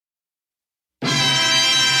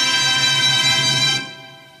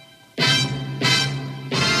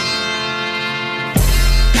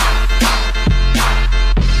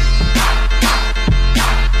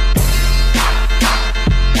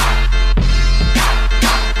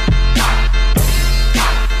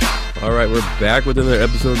right, we're back with another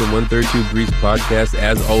episode of the 132 Breeze podcast.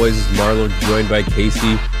 As always, it's Marlo joined by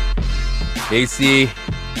Casey. Casey,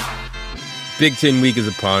 Big Ten week is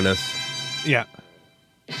upon us. Yeah.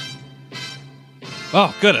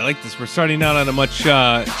 Oh, good. I like this. We're starting out on a much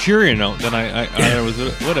cheerier note than I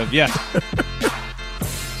would have. Yeah.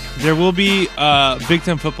 There will be Big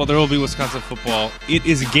Ten football. There will be Wisconsin football. It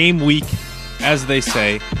is game week, as they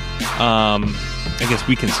say. I guess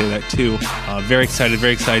we can say that too. Very excited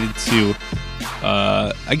to,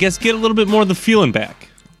 I guess, get a little bit more of the feeling back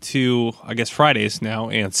to, I guess, Fridays now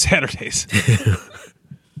and Saturdays.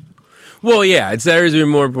 Well, yeah, Saturdays are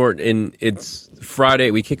more important, and it's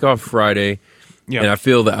Friday. We kick off Friday, and I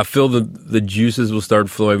feel the juices will start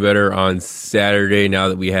flowing better on Saturday now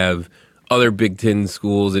that we have other Big Ten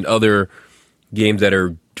schools and other games that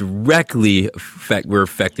are directly we're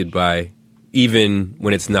affected by, even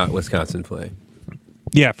when it's not Wisconsin play.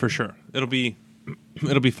 Yeah, for sure. It'll be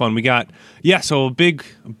fun. We got so a big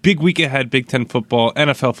week ahead. Big Ten football,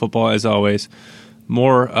 NFL football, as always.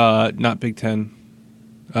 More not Big Ten,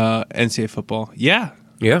 NCAA football. Yeah.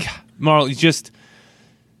 Marl, you just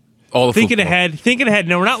all thinking ahead.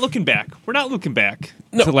 No, we're not looking back. We're not looking back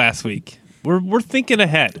to last week. We're thinking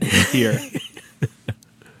ahead here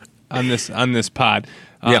on this pod.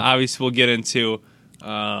 Obviously, we'll get into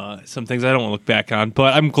some things I don't want to look back on,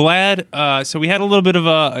 but I'm glad. So we had a little bit of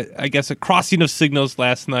a crossing of signals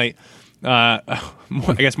last night. I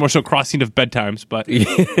guess more so crossing of bedtimes, but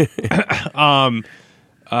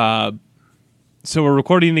so we're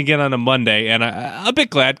recording again on a Monday, and I'm a bit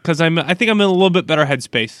glad because I think I'm in a little bit better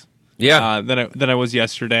headspace. Yeah. Than I was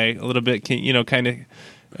yesterday. A little bit, kind of.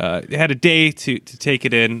 Had a day to take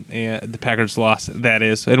it in, and the Packers lost, that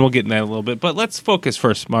is, and we'll get in that a little bit. But let's focus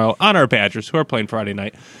first, Marlo, on our Badgers, who are playing Friday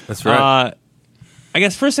night. That's right. I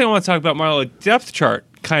guess first thing I want to talk about, Marlo, a depth chart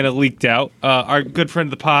kind of leaked out. Our good friend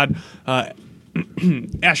of the pod,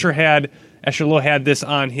 Asher Lowe had this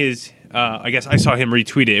on his, I guess I saw him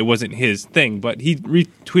retweet it. It wasn't his thing, but he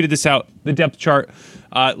retweeted this out, the depth chart.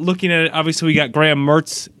 Looking at it, obviously we got Graham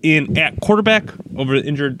Mertz at quarterback over the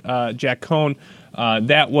injured Jack Cohn.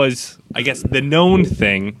 That was, I guess, the known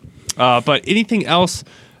thing. But anything else,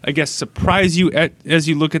 I guess, surprise you as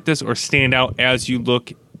you look at this, or stand out as you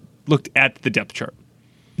looked at the depth chart?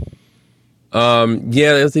 The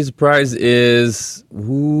only surprise is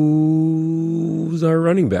who's our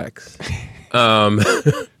running backs.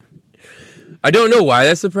 I don't know why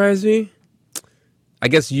that surprised me. I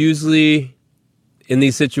guess usually in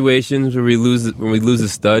these situations where when we lose a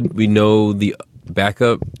stud, we know the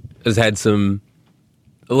backup has had a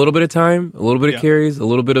little bit of time, a little bit of carries, a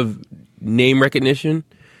little bit of name recognition.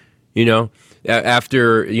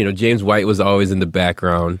 After James White was always in the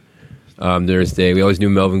background during his day. We always knew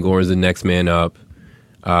Melvin Gordon was the next man up.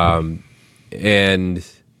 And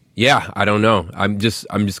I don't know. I'm just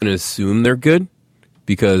going to assume they're good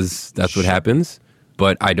because that's what happens.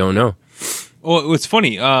 But I don't know. Well, it's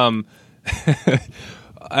funny.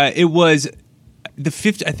 It was. I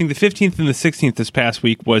think the 15th and the 16th this past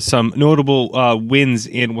week was some notable wins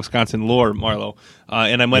in Wisconsin lore, Marlo.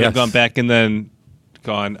 And I might have gone back and then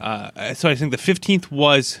gone. So I think the 15th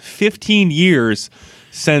was 15 years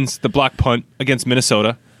since the block punt against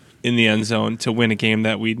Minnesota in the end zone to win a game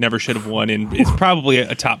that we never should have won. And it's probably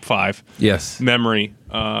a top 5 memory,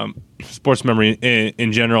 sports memory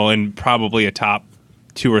in general, and probably a top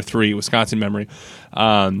 2 or 3 Wisconsin memory.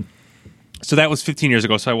 So that was 15 years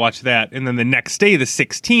ago, so I watched that. And then the next day, the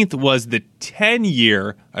 16th, was the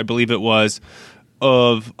 10-year, I believe it was,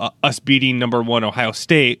 of us beating number 1 Ohio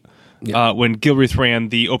State when Gilreath ran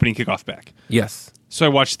the opening kickoff back. Yes. So I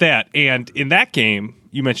watched that. And in that game,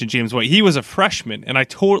 you mentioned James White. He was a freshman. And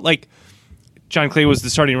John Clay was the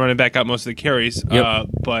starting running back, got most of the carries. Yep.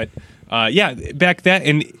 Back that.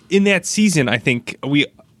 And in that season, I think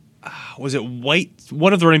was it White?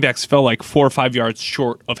 One of the running backs fell 4 or 5 yards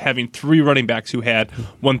short of having 3 running backs who had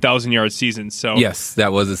 1,000-yard seasons. So yes,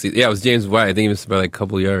 that was the season. Yeah, it was James White. I think he was by a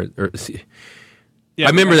couple yards. I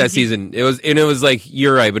remember that season. It was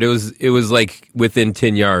you're right, but it was within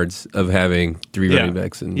 10 yards of having 3 running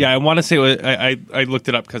backs. And I want to say I looked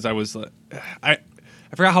it up because I was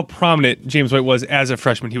I forgot how prominent James White was as a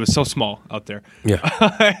freshman. He was so small out there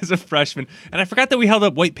as a freshman. And I forgot that we held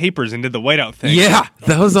up white papers and did the whiteout thing. Yeah,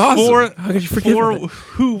 that was awesome. How could you forget that?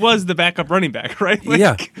 Who was the backup running back, right?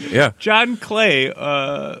 Yeah. John Clay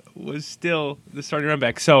was still the starting running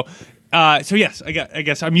back. So So yes, I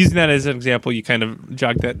guess I'm using that as an example. You kind of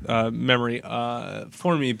jogged that memory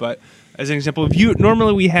for me, but as an example,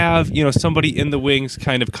 normally we have somebody in the wings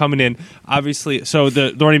kind of coming in. Obviously, so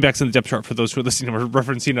the running backs in the depth chart, for those who are listening, we're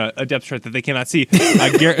referencing a depth chart that they cannot see.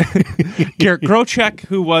 Garrett Grochek,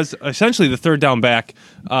 who was essentially the third down back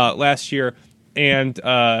last year, and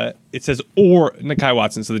it says or Nakai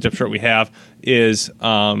Watson. So the depth chart we have is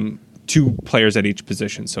two players at each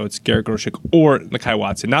position. So it's Garrett Grochek or Nakai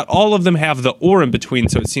Watson. Not all of them have the or in between,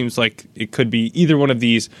 so it seems like it could be either one of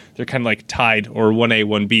these. They're kind of like tied, or 1A,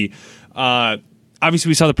 1B. Obviously,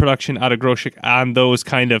 we saw the production out of Grochek on those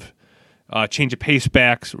kind of change of pace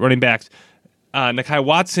backs, running backs. Nakai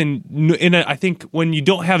Watson, I think when you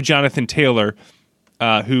don't have Jonathan Taylor,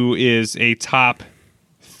 who is a top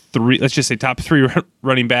three, let's just say top three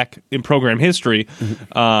running back in program history.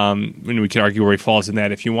 And we could argue where he falls in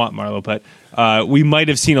that if you want, Marlo, but we might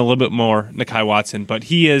have seen a little bit more Nakai Watson, but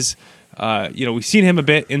he is, we've seen him a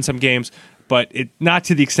bit in some games, but not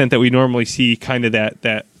to the extent that we normally see kind of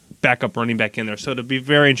that backup running back in there. So it'll be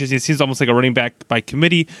very interesting. It seems almost like a running back by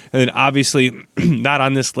committee. And then obviously not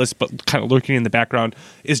on this list, but kind of lurking in the background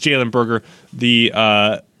is Jalen Berger, he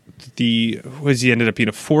ended up being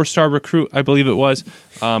a 4-star recruit, I believe it was,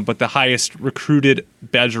 but the highest recruited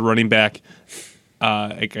Badger running back,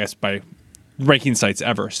 I guess by ranking sites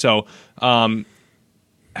ever. So,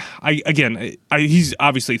 he's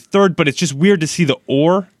obviously third, but it's just weird to see the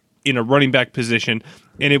or in a running back position.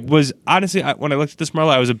 And it was honestly, when I looked at this, Marla,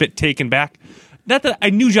 I was a bit taken back. Not that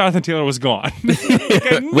I knew Jonathan Taylor was gone.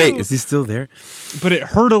 Wait, is he still there? But it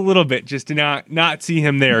hurt a little bit just to not see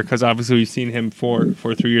him there, because obviously we've seen him for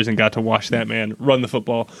 3 years and got to watch that man run the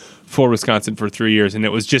football for Wisconsin for 3 years, and it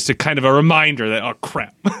was just a kind of a reminder that, oh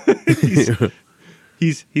crap,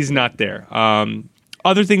 he's not there.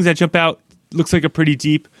 Other things that jump out, looks like a pretty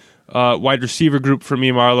deep wide receiver group for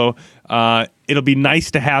me, Marlo. It'll be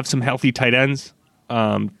nice to have some healthy tight ends.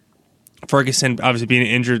 Ferguson obviously being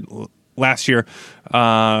injured last year.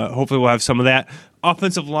 Hopefully we'll have some of that.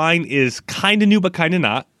 Offensive line is kind of new, but kind of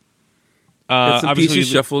not. Some pieces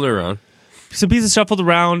shuffled around. Some pieces shuffled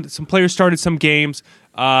around. Some players started some games.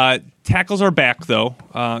 Tackles are back, though.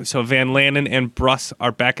 So Van Lanen and Bruss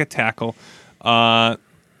are back at tackle.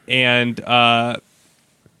 And the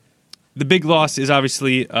big loss is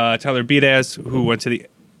obviously Tyler Biadasz, who went to the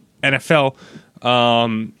NFL.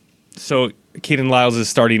 So Caden Lyles is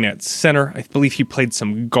starting at center. I believe he played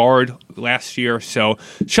some guard last year. So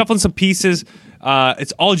shuffling some pieces.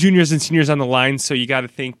 It's all juniors and seniors on the line, so you got to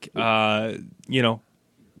think,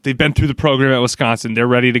 they've been through the program at Wisconsin. They're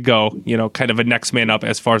ready to go, kind of a next man up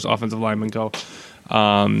as far as offensive linemen go.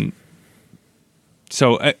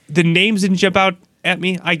 So the names didn't jump out at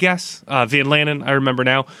me, I guess. Van Lanen, I remember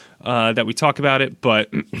now that we talk about it,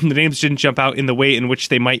 but the names didn't jump out in the way in which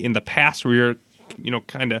they might in the past, where you're,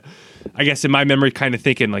 kind of, I guess in my memory, kind of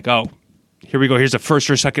thinking like, oh, here we go. Here's a first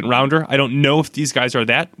or second rounder. I don't know if these guys are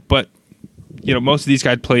that, but most of these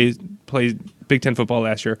guys played Big Ten football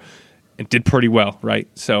last year and did pretty well, right?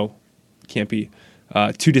 So can't be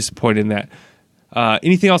too disappointed in that.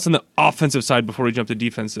 Anything else on the offensive side before we jump to the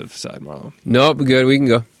defensive side, Marlon? Nope, good. We can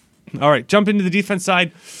go. All right, jump into the defense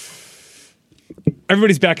side.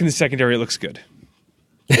 Everybody's back in the secondary. It looks good.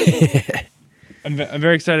 I'm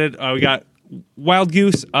very excited. We got Wild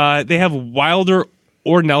Goose. They have Wilder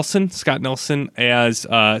or Nelson, Scott Nelson, as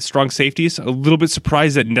strong safeties. A little bit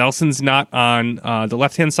surprised that Nelson's not on the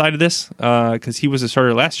left-hand side of this, because he was a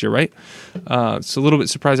starter last year, right? So a little bit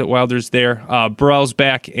surprised that Wilder's there. Burrell's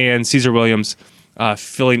back, and Caesar Williams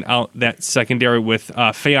filling out that secondary with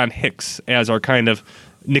Faion Hicks as our kind of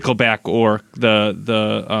nickelback or the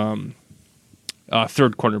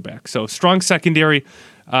third cornerback. So strong secondary.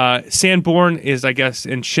 Sanborn is, I guess,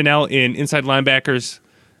 and Chanel in inside linebackers.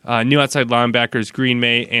 New outside linebackers, Green,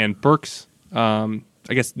 May, and Burks. I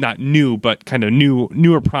guess not new, but kind of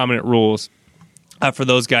newer prominent roles for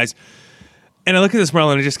those guys. And I look at this,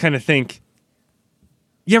 Marlon, and I just kind of think,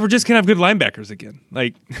 yeah, we're just going to have good linebackers again.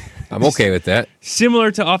 Like, I'm okay with that.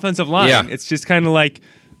 Similar to offensive line. Yeah. It's just kind of like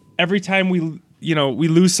every time we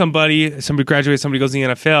lose somebody graduates, somebody goes in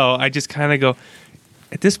the NFL, I just kind of go,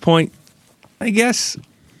 at this point, I guess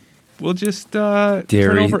we'll just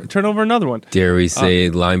turn over another one. Dare we say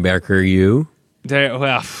linebacker you?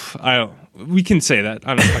 We can say that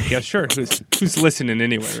on a podcast, sure. Who's listening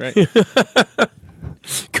anyway, right?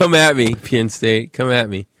 Come at me, Penn State. Come at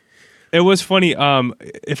me. It was funny.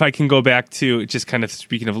 If I can go back to just kind of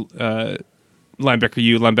speaking of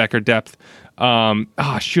linebacker depth.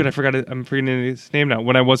 Shoot, I forgot it. I'm forgetting his name now.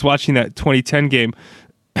 When I was watching that 2010 game,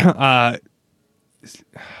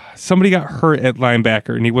 somebody got hurt at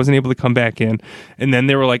linebacker and he wasn't able to come back in. And then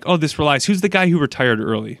they were like, oh, this relies. Who's the guy who retired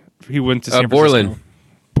early? He went to San Francisco.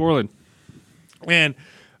 Borland. And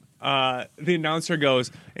the announcer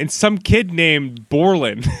goes, and some kid named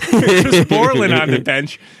Borland, Chris Borland on the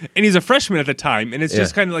bench, and he's a freshman at the time. And it's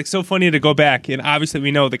just kind of like so funny to go back. And obviously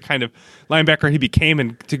we know the kind of linebacker he became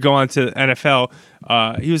and to go on to NFL.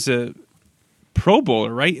 He was a Pro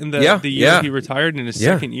Bowler, right? In the year he retired in his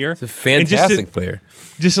second year. It's a fantastic player.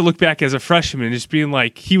 Just to look back as a freshman and just being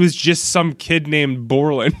like, he was just some kid named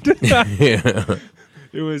Borland. Yeah.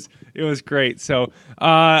 It was great. So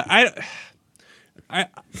I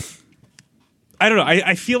don't know.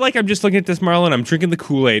 I feel like I'm just looking at this, Marlon. I'm drinking the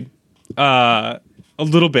Kool-Aid a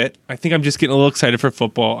little bit. I think I'm just getting a little excited for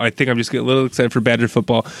football. I think I'm just getting a little excited for Badger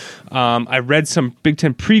football. I read some Big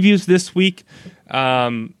Ten previews this week.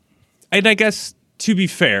 And I guess, to be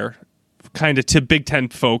fair, kind of to Big Ten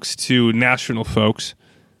folks, to national folks,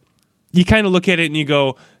 you kind of look at it and you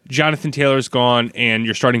go, Jonathan Taylor's gone and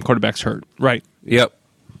your starting quarterback's hurt, right? Yep.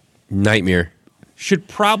 Nightmare. Should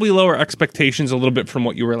probably lower expectations a little bit from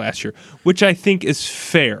what you were last year, which I think is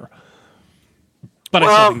fair. But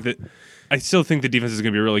I still think the defense is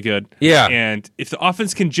going to be really good. Yeah. And if the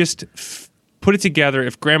offense can just put it together,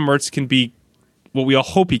 if Graham Mertz can be what we all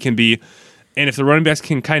hope he can be, and if the running backs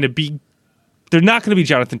can kind of be, they're not going to be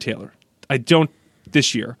Jonathan Taylor. I don't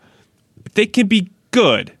this year. If they can be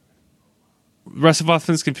good, the rest of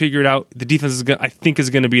offense can figure it out. The defense is I think is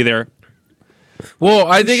going to be there. Well,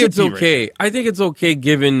 I think it's okay. Right. I think it's okay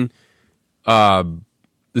given the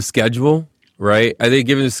schedule, right? I think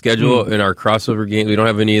given the schedule in our crossover games, we don't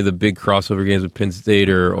have any of the big crossover games with Penn State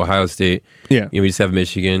or Ohio State. Yeah, we just have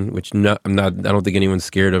Michigan, which I don't think anyone's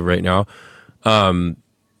scared of right now.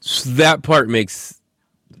 So that part makes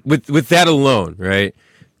with that alone, right?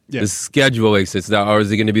 Yeah. The schedule makes sense. Now,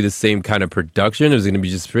 is it going to be the same kind of production? Or is it going to be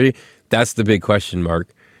just pretty? That's the big question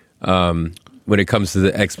mark when it comes to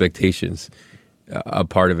the expectations. A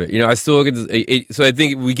part of it, I still look at this. So I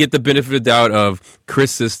think we get the benefit of doubt of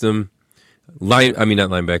Chris' system, not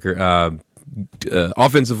linebacker,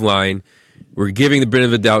 offensive line. We're giving the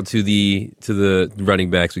benefit of doubt to the running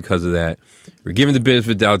backs because of that. We're giving the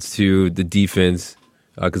benefit of doubts to the defense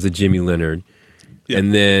because of Jimmy Leonard. Yeah.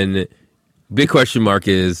 And then big question mark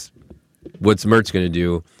is what's Mertz going to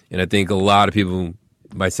do? And I think a lot of people,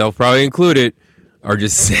 myself probably included, are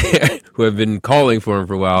just who have been calling for him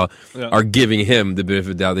for a while, are giving him the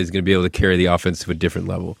benefit of doubt that he's going to be able to carry the offense to a different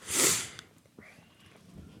level.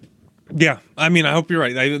 Yeah, I mean, I hope you're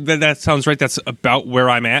right. That sounds right. That's about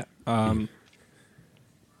where I'm at. I'm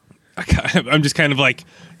just kind of like,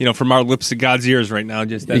 from our lips to God's ears right now.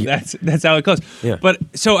 Just that's how it goes. Yeah. But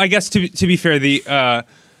so I guess to be fair, I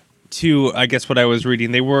guess what I was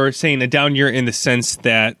reading, they were saying a down year in the sense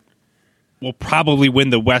that we'll probably win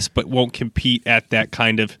the West, but won't compete at that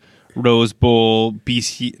kind of Rose Bowl, not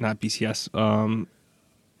BCS.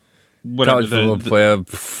 Whatever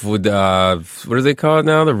what do they call it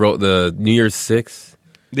now? The New Year's Six.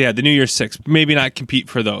 Yeah, the New Year's Six. Maybe not compete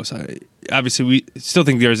for those. Obviously, we still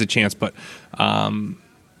think there's a chance, but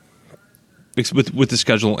with the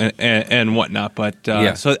schedule and whatnot. But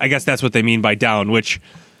so I guess that's what they mean by down, which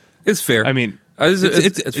is fair. I mean,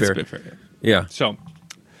 it's fair. Yeah. So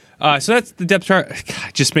that's the depth chart.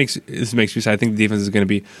 God, this makes me sad. I think the defense is going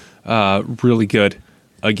to be really good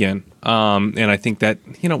again. And I think that,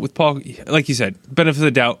 with Paul, like you said, benefit of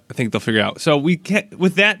the doubt, I think they'll figure it out. So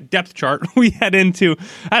with that depth chart, we head into,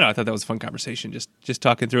 I thought that was a fun conversation, just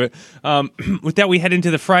talking through it. With that, we head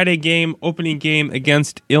into the Friday game, opening game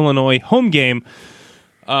against Illinois, home game.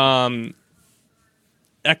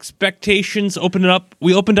 Expectations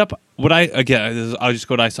we opened up I'll just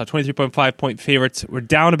go to I saw 23.5 point favorites. We're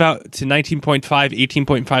down about to 19.5,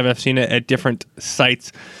 18.5. I've seen it at different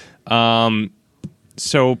sites.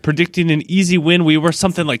 So predicting an easy win, we were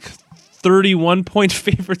something like 31 point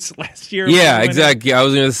favorites last year. Yeah, exactly. I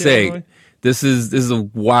was going to say this is a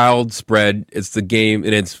wild spread. It's the game,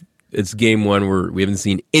 and it's game one where we haven't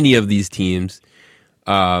seen any of these teams.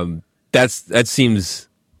 It seems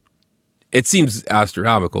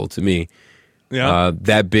astronomical to me. Yeah,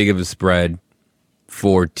 that big of a spread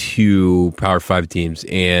for two Power 5 teams,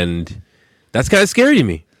 and that's kind of scary to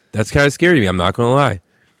me. I'm not going to lie.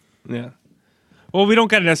 Yeah. Well, we don't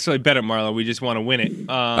got to necessarily bet it, Marlo. We just want to win it.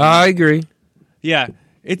 I agree. Yeah,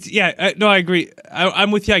 I agree.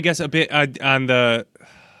 I'm with you, I guess, a bit on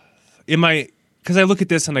because I look at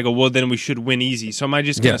this and I go, well, then we should win easy. So am I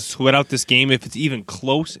just going to sweat out this game if it's even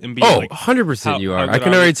close and be 100% you are. I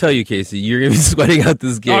can already tell you, Casey, you're going to be sweating out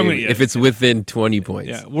this game if it's within 20 points.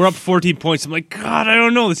 Yeah, we're up 14 points. I'm like, God, I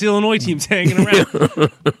don't know. This Illinois team's hanging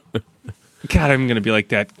around. God, I'm gonna be like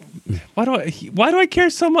that. Why do I care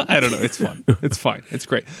so much? I don't know. It's fun. It's fine. It's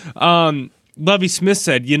great. Lovie Smith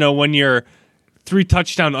said, when you're 3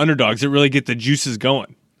 touchdown underdogs, it really get the juices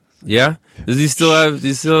going. Yeah. Does he still have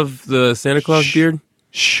the Santa Claus beard?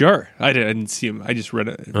 Sure. I didn't see him. I just read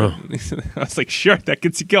it. Oh. I was like, sure, that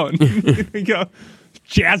gets you going. You go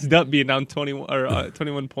jazzed up being down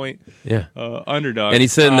 21 point underdog. And he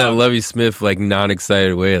said in that Lovie Smith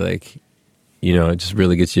non-excited way, it just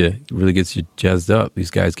really gets you jazzed up.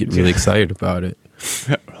 These guys get really excited about it.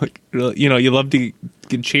 You love to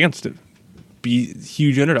get a chance to be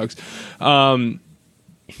huge underdogs.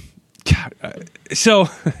 So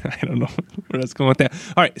I don't know where that's going with that.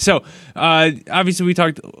 All right, so obviously we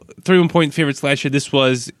talked 31-point favorites last year. This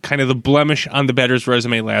was kind of the blemish on the Badgers'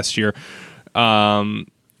 resume last year. We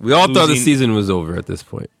all thought the season was over at this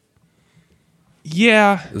point.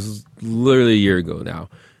 Yeah, this was literally a year ago now.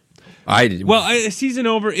 I did. Well, a season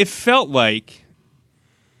over. It felt like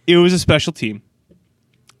it was a special team.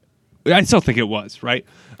 I still think it was, right?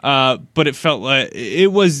 But it felt like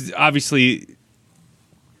it was obviously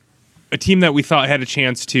a team that we thought had a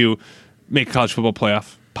chance to make a college football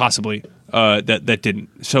playoff, possibly. That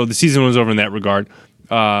didn't. So the season was over in that regard.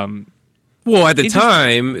 Well, at the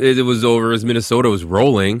time, it was over as Minnesota was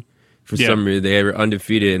rolling. For some reason, they were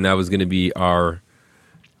undefeated, and that was going to be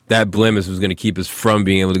that blemish was going to keep us from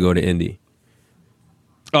being able to go to Indy.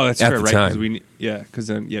 Oh, that's fair, right? Time. Because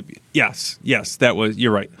then, yes, that was.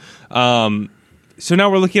 You're right. So now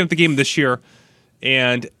we're looking at the game this year,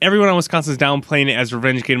 and everyone on Wisconsin is downplaying it as a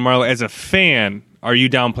revenge game. Marlo, as a fan, are you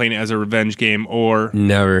downplaying it as a revenge game or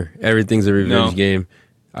never? Everything's a revenge game.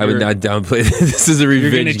 I would not downplay this. This is a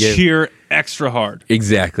revenge game. You're going to cheer extra hard.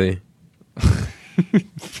 Exactly.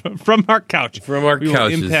 From our couch. We will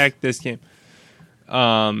impact this game.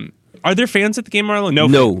 Are there fans at the game, Marlo?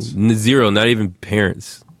 No, fans. Zero. Not even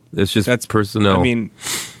parents. That's personnel. I mean,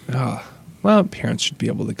 well, parents should be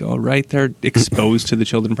able to go, right? They're exposed to the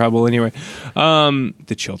children, probably anyway.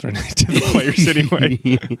 The children to the players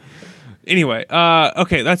anyway. Anyway,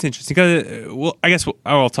 okay, that's interesting. Well, I guess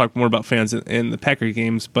I'll talk more about fans in the Packer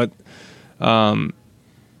games, but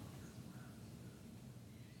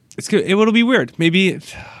it's good. It'll be weird. Maybe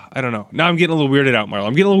I don't know. Now I'm getting a little weirded out, Marlo.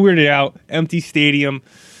 I'm getting a little weirded out. Empty stadium.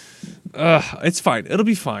 It's fine. It'll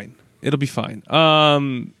be fine.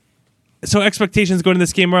 So expectations going into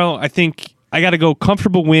this game, Marlo. I think I got to go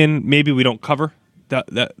comfortable win. Maybe we don't cover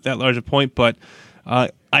that large a point, but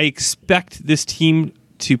I expect this team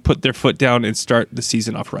to put their foot down and start the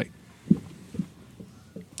season off right.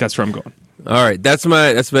 That's where I'm going. All right, that's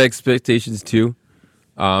my expectations too.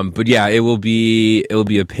 But yeah, it will be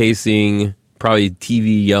a pacing, probably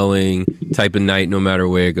TV yelling type of night, no matter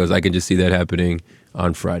where it goes. I can just see that happening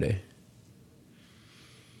on Friday.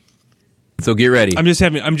 So get ready. I'm just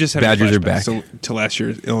having Badgers are back to last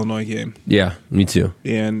year's Illinois game. Yeah, me too.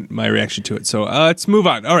 And my reaction to it. So let's move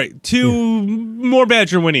on. All right, 2 more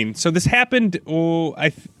Badger winning. So this happened.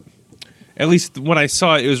 At least when I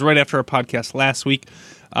saw it, it was right after our podcast last week.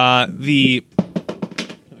 I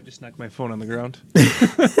just knocked my phone on the ground.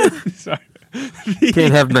 Sorry.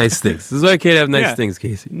 Can't have nice things. This is why I can't have nice things,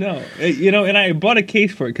 Casey. No, and I bought a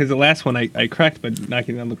case for it because the last one I cracked by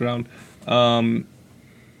knocking it on the ground.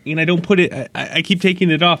 And I don't put it. I keep taking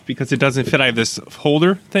it off because it doesn't fit. I have this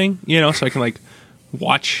holder thing, so I can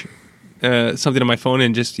watch something on my phone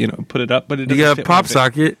and just put it up. But it doesn't. You got fit a pop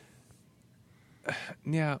socket.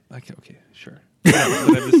 Yeah. Okay. Sure. I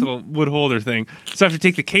have this little wood holder thing, so I have to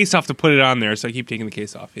take the case off to put it on there. So I keep taking the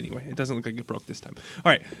case off anyway. It doesn't look like it broke this time.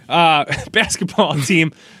 All right, basketball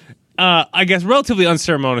team. I guess relatively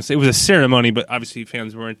unceremonious. It was a ceremony, but obviously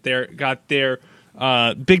fans weren't there. Got their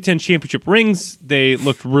Big Ten championship rings. They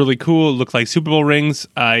looked really cool. It looked like Super Bowl rings.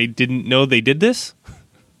 I didn't know they did this.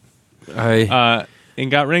 And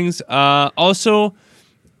got rings. Also,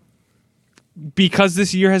 because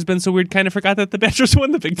this year has been so weird, kind of forgot that the Badgers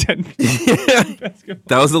won the Big Ten.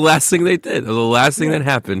 That was the last thing they did. That was the last thing that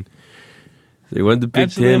happened. They won the Big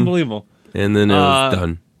Absolutely Ten. Unbelievable. And then it was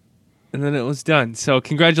done. And then it was done. So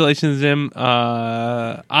congratulations to them.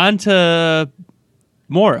 On to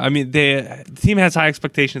more. I mean, the team has high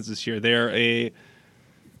expectations this year. They're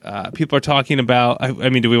people are talking about. I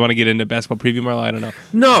mean, do we want to get into basketball preview, Marla? I don't know.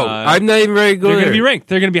 No, I'm not even ready to go there. They're going to be ranked.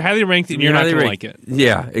 They're going to be highly ranked, and you're not going to like it.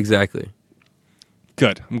 Yeah, exactly.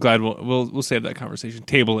 Good. I'm glad we'll save that conversation.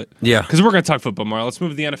 Table it. Yeah, because we're going to talk football, Marla. Let's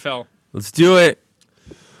move to the NFL. Let's do it.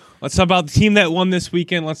 Let's talk about the team that won this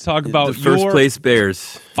weekend. Let's talk about the first place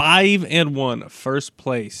Bears. 5-1, first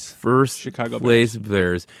place. Chicago place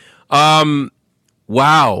Bears. Wow.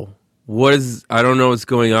 I don't know what's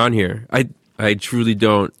going on here. I truly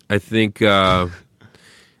don't. I think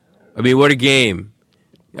I mean, what a game.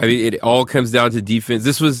 I mean, it all comes down to defense.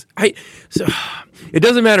 So it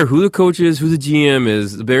doesn't matter who the coach is, who the GM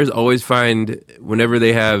is. The Bears always find whenever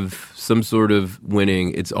they have some sort of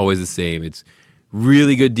winning, it's always the same. It's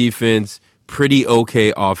really good defense, pretty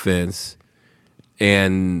okay offense,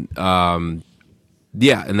 and and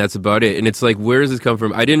that's about it. And it's like, where does this come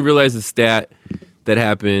from? I didn't realize the stat that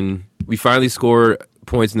happened. We finally scored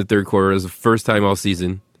points in the third quarter. It was the first time all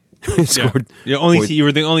season. You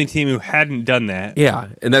were the only team who hadn't done that. Yeah,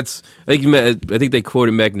 and that's I think they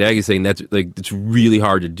quoted Matt Nagy saying it's really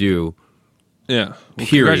hard to do. Yeah, well,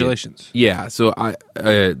 congratulations. Yeah, so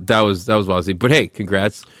that was awesome. But hey,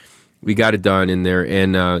 congrats, we got it done in there,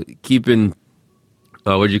 and keeping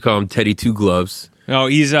what did you call him, Teddy Two Gloves? No,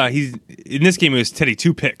 he's in this game. It was Teddy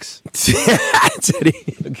Two Picks.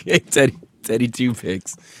 Teddy Two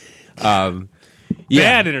Picks.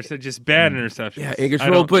 Bad interception, just bad interception. Yeah, in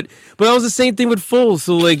control. But that was the same thing with Foles.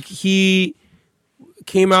 So like he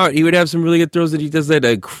came out, he would have some really good throws, and he does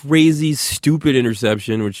that crazy stupid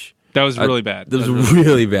interception, which that was really bad. That was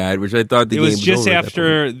really bad, which I thought the game was over. It was just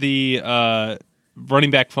after the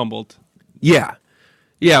running back fumbled. Yeah,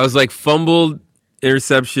 it was like fumbled,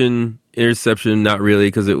 interception, not really,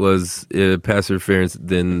 because it was pass interference,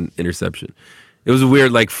 then interception. It was a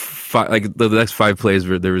weird the next 5 plays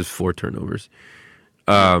where there was 4 turnovers.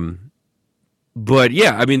 But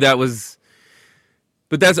yeah, I mean that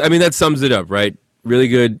sums it up, right? Really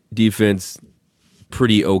good defense,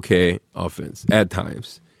 pretty okay offense at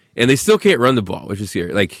times, and they still can't run the ball, which is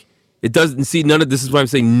scary. Like it doesn't. See, this is why I'm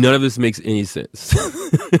saying none of this makes any sense.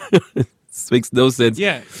 This makes no sense.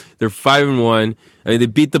 Yeah, they're 5-1. I mean, they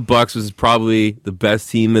beat the Bucs, which is probably the best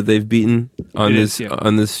team that they've beaten on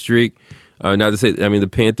this streak. Not to say, I mean, the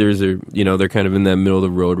Panthers are, they're kind of in that middle of the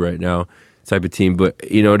road right now type of team. But,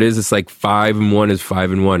 it's like 5-1 is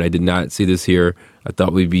 5-1. I did not see this here. I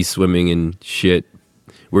thought we'd be swimming in shit.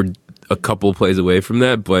 We're a couple plays away from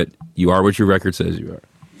that, but you are what your record says you are.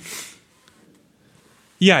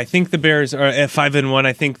 Yeah, I think the Bears are at 5-1.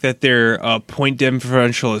 I think that their point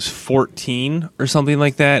differential is 14 or something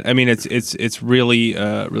like that. I mean, it's really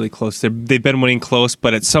really close. They've been winning close,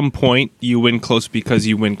 but at some point you win close because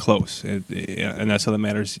you win close, and that's how that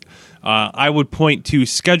matters. I would point to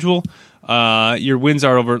schedule. Your wins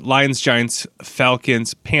are over Lions, Giants,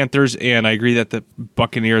 Falcons, Panthers, and I agree that the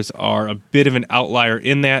Buccaneers are a bit of an outlier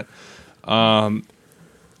in that.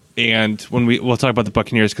 And when we'll talk about the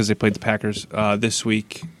Buccaneers because they played the Packers this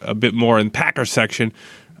week a bit more in the Packers section.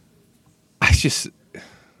 I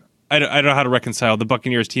don't know how to reconcile the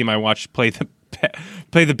Buccaneers team I watched play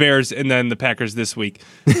the Bears and then the Packers this week.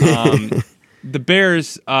 The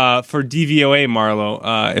Bears for DVOA,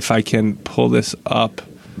 Marlo. If I can pull this up,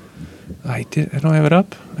 I don't have it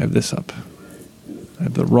up. I have this up. I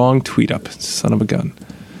have the wrong tweet up. Son of a gun.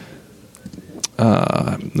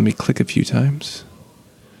 Let me click a few times.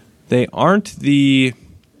 They're not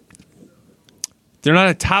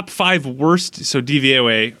a top 5 worst. So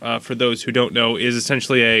DVOA, for those who don't know, is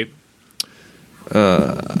essentially a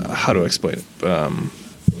how do I explain it?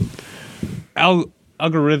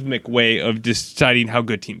 Algorithmic way of deciding how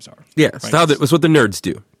good teams are. Yeah, right? It's what the nerds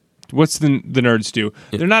do. What's the nerds do?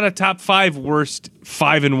 Yeah. They're not a top 5 worst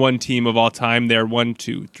 5-1 team of all time. They're 1,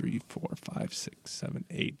 2, 3, 4, 5, 6, 7,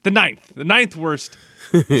 8. The ninth worst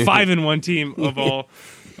 5-1 team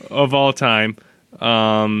of all time.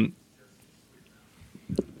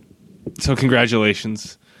 So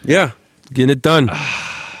congratulations. Yeah, getting it done.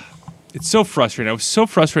 It's so frustrating. I was so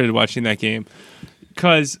frustrated watching that game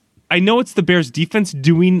because I know it's the Bears defense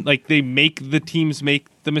doing, like, they make the teams make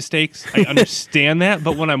the mistakes. I understand that,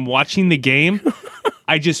 but when I'm watching the game,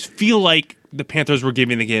 I just feel like the Panthers were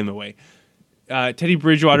giving the game away. Teddy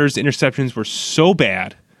Bridgewater's interceptions were so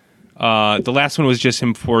bad. The last one was just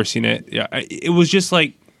him forcing it. Yeah, it was just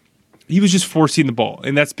like he was just forcing the ball,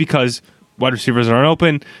 and that's because wide receivers aren't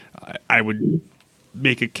open. I would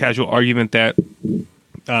make a casual argument that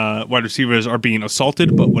wide receivers are being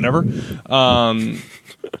assaulted, but whatever.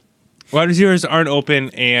 Wide receivers aren't open,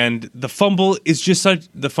 and the fumble is just such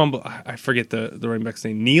the fumble. I forget the running back's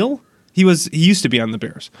name. Neal. He used to be on the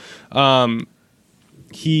Bears.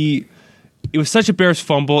 It was such a Bears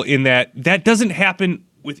fumble in that doesn't happen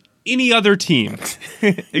with any other team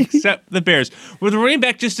except the Bears, where the running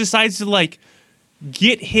back just decides to like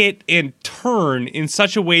get hit and turn in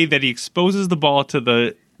such a way that he exposes the ball to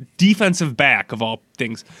the defensive back of all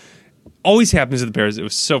things. Always happens to the Bears. It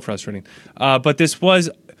was so frustrating. But this was.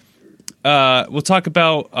 We'll talk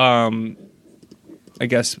about, I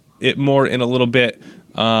guess, it more in a little bit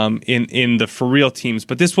in the for real teams.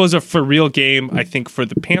 But this was a for real game, I think, for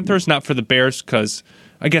the Panthers, not for the Bears, because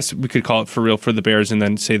I guess we could call it for real for the Bears and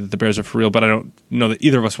then say that the Bears are for real, but I don't know that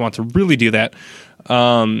either of us want to really do that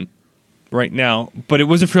right now. But it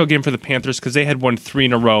was a for real game for the Panthers because they had won 3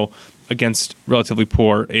 in a row against relatively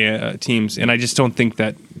poor teams, and I just don't think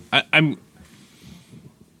that I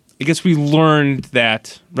guess we learned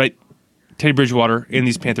that, right? Teddy Bridgewater and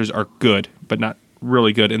these Panthers are good, but not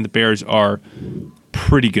really good, and the Bears are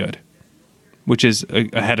pretty good, which is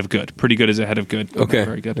ahead of good. Pretty good is ahead of good. Okay,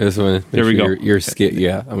 very good. There we go. Your scale,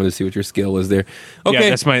 yeah. I'm going to see what your scale was there. Okay, yeah,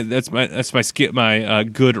 that's my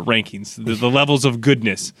good rankings. The levels of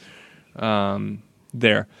goodness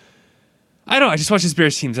there. I don't know. I just watch this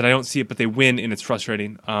Bears teams and I don't see it, but they win, and it's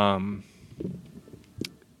frustrating.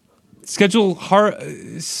 Schedule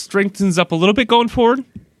strengthens up a little bit going forward,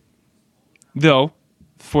 though,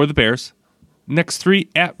 for the Bears. Next 3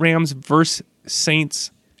 at Rams versus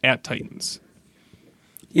Saints at Titans.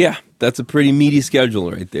 Yeah, that's a pretty meaty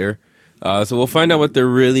schedule right there. So we'll find out what they're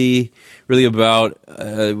really about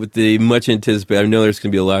with the much anticipated. I know there's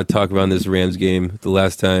going to be a lot of talk about this Rams game. The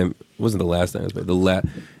last time, it wasn't the last time, but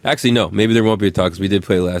actually, no, maybe there won't be a talk because we did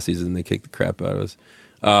play last season and they kicked the crap out of us.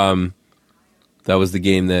 That was the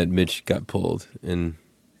game that Mitch got pulled, and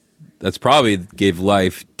that's probably gave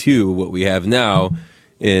life to what we have now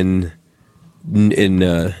in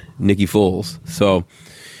Nicky Foles. So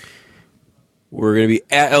we're going to be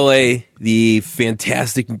at LA, the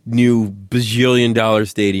fantastic new bajillion-dollar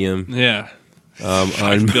stadium. Yeah.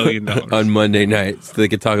 $5 billion on Monday night, so they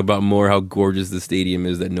could talk about more how gorgeous the stadium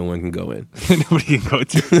is that no one can go in. Nobody can go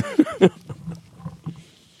to.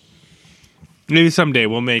 Maybe someday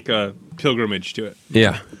we'll make a pilgrimage to it.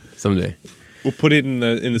 Yeah, someday. We'll put it in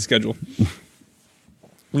the schedule.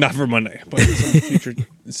 Not for Monday, but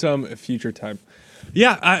some future time.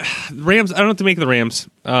 Yeah, Rams. I don't know what to make of the Rams.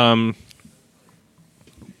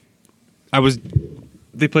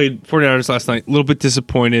 They played 49ers last night. A little bit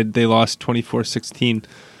disappointed. They lost 24-16.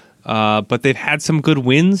 But they've had some good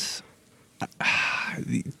wins.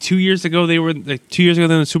 2 years ago, they were in the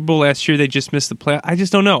Super Bowl last year. They just missed the play. I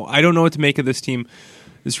just don't know. I don't know what to make of this team,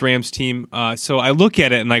 this Rams team. So I look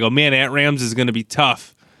at it and I go, man, at Rams is going to be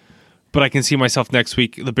tough. But I can see myself next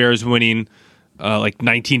week, the Bears winning like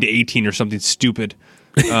 19-18 or something stupid.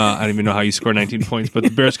 I don't even know how you score 19 points, but the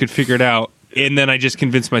Bears could figure it out. And then I just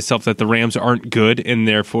convinced myself that the Rams aren't good, and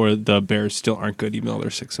therefore the Bears still aren't good, even though they're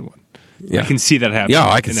 6-1. Yeah. I can see that happening. Yeah,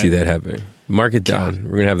 I can see that happening. Mark it down. God. We're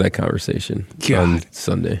going to have that conversation on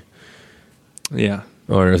Sunday. Yeah.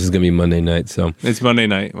 Or this is going to be Monday night. So it's Monday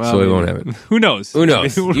night. Well, so we won't have it. Who knows? Who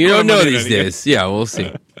knows? You don't know these days. Yeah, we'll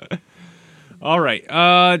see. All right.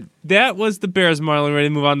 That was the Bears, Marlon. Ready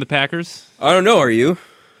to move on to the Packers? I don't know. Are you?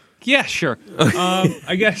 Yeah, sure.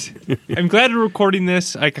 I guess I'm glad we're recording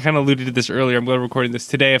this. I kind of alluded to this earlier. I'm glad we're recording this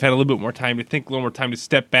today. I've had a little bit more time to think, a little more time to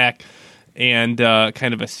step back and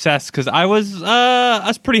kind of assess, because I was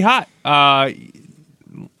pretty hot late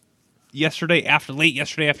yesterday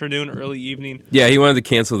afternoon, early evening. Yeah, he wanted to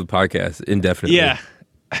cancel the podcast indefinitely. Yeah.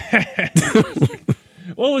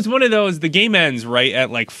 Well, it was one of those, the game ends right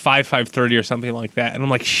at like 5:30 or something like that. And I'm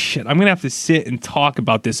like, shit, I'm going to have to sit and talk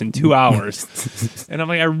about this in 2 hours. And I'm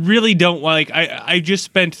like, I really don't like, I just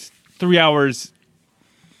spent 3 hours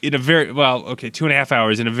in a very, 2.5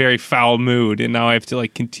 hours in a very foul mood. And now I have to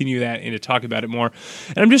like continue that and to talk about it more.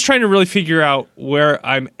 And I'm just trying to really figure out where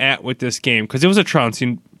I'm at with this game. Because it was a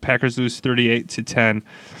trouncing. Packers lose 38-10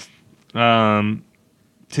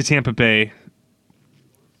 to Tampa Bay.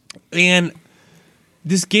 And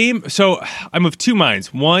this game, so I'm of two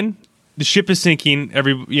minds. One, the ship is sinking.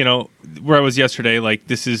 Where I was yesterday, like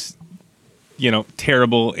this is,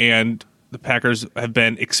 terrible, and the Packers have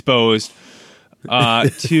been exposed to.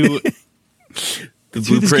 The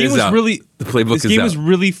blueprint is out. The playbook is out. This game was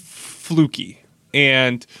really fluky,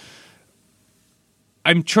 and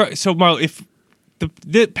I'm trying. So, Marlo, if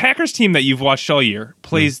the Packers team that you've watched all year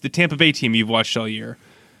plays the Tampa Bay team you've watched all year,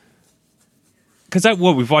 because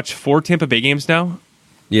we've watched 4 Tampa Bay games now.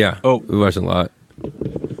 Yeah. Oh, we watched a lot.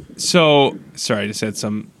 So, sorry, I just had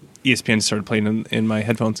some ESPN started playing in my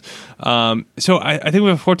headphones. So I think we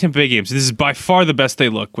have 4 Tampa Bay games. This is by far the best they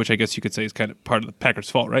look, which I guess you could say is kind of part of the Packers'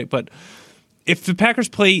 fault, right? But if the Packers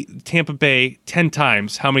play Tampa Bay 10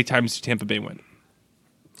 times, how many times do Tampa Bay win?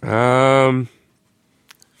 I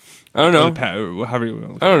don't know. However you want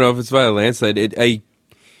to look. I don't know if it's by a landslide. You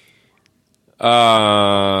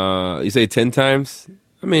say 10 times?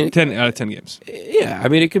 I mean, 10 out of 10 games. Yeah, I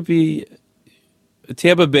mean, it could be.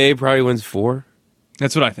 Tampa Bay probably wins 4.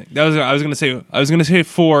 That's what I think. I was going to say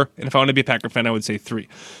 4, and if I want to be a Packer fan, I would say 3.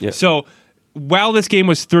 Yeah. So while this game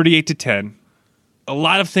was 38-10, a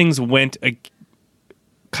lot of things went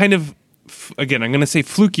kind of again, I'm going to say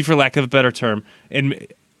fluky for lack of a better term. And,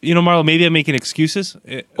 Marlo, maybe I'm making excuses.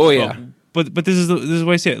 Oh, yeah. But this is the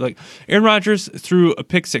way I say it. Like, Aaron Rodgers threw a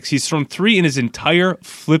pick six. He's thrown 3 in his entire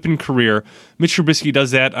flipping career. Mitch Trubisky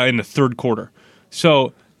does that in the third quarter.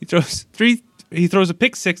 So he throws 3. He throws a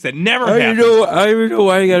pick six that never happens. I don't know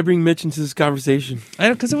why you got to bring Mitch into this conversation. I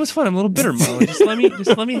know, because it was fun. I'm a little bitter, Marlo. Just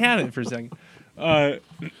let me have it for a second.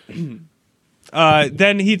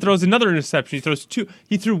 Then he throws another interception. He throws 2.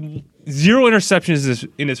 He threw 0 interceptions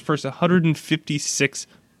in his first 156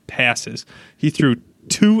 passes. He threw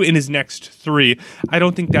 2 in his next 3. I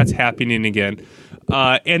don't think that's happening again.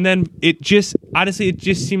 And then it just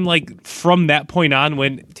seemed like from that point on,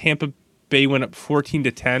 when Tampa Bay went up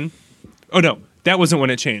 14-10. Oh no, that wasn't when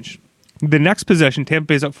it changed. The next possession, Tampa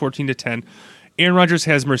Bay's up 14-10. Aaron Rodgers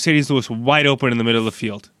has Mercedes Lewis wide open in the middle of the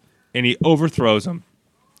field, and he overthrows him.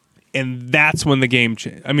 And that's when the game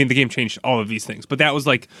changed. I mean, the game changed all of these things, but that was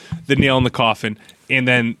like the nail in the coffin. And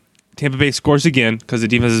then Tampa Bay scores again because the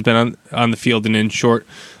defense has been on the field and in short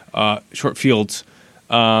fields.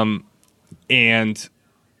 And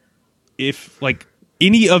if like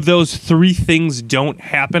any of those 3 things don't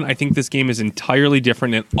happen, I think this game is entirely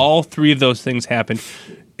different. And all 3 of those things happen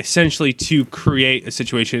essentially to create a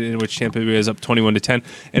situation in which Tampa Bay is up 21-10.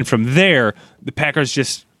 And from there, the Packers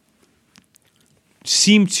just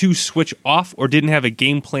seemed to switch off or didn't have a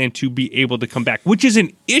game plan to be able to come back, which is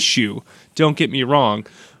an issue. Don't get me wrong.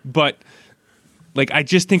 But like, I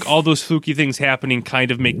just think all those fluky things happening kind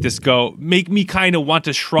of make me kind of want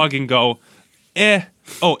to shrug and go, eh.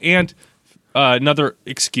 Oh, and another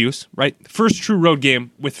excuse, right? First true road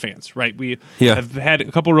game with fans, right? We have had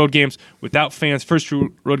a couple road games without fans, first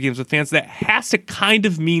true road games with fans. That has to kind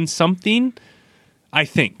of mean something, I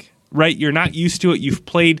think, right? You're not used to it. You've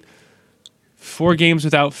played 4 games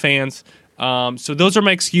without fans. So those are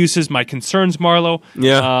my excuses, my concerns, Marlo.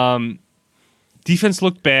 Yeah. Defense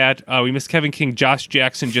looked bad. We missed Kevin King. Josh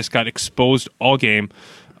Jackson just got exposed all game.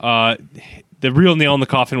 The real nail in the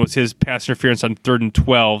coffin was his pass interference on 3rd and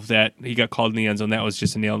 12 that he got called in the end zone. That was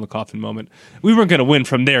just a nail in the coffin moment. We weren't going to win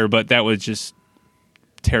from there, but that was just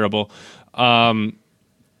terrible.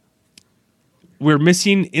 We're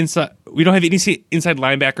missing inside. We don't have any inside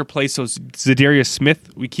linebacker play, so Zadarius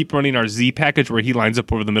Smith, we keep running our Z package where he lines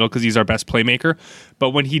up over the middle because he's our best playmaker. But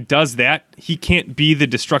when he does that, he can't be the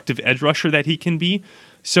destructive edge rusher that he can be.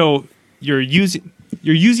 So you're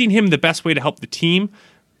using him the best way to help the team,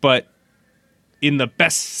 but in the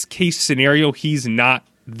best case scenario, he's not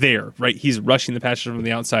there, right? He's rushing the passer from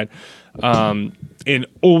the outside, and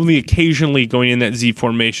only occasionally going in that Z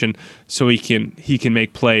formation so he can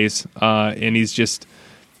make plays, and he's just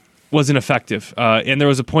wasn't effective. And there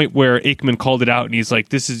was a point where Aikman called it out, and he's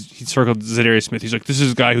like, he circled Zadarius Smith. He's like, this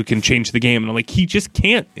is a guy who can change the game. And I'm like, he just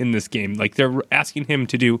can't in this game. Like, they're asking him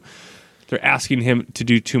to do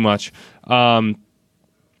too much. Tampa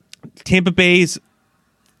Bay's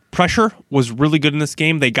pressure was really good in this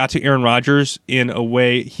game. They got to Aaron Rodgers in a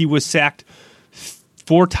way. He was sacked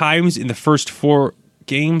 4 times in the first 4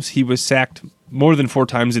 games. He was sacked more than 4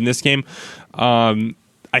 times in this game.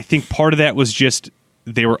 I think part of that was just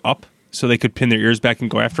they were up, so they could pin their ears back and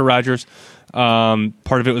go after Rodgers. Part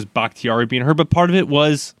of it was Bakhtiari being hurt, but part of it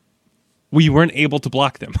was we weren't able to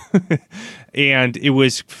block them. And it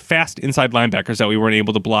was fast inside linebackers that we weren't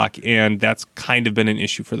able to block, and that's kind of been an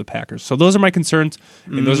issue for the Packers. So those are my concerns,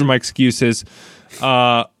 and those are my excuses.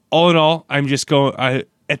 All in all, I'm just going...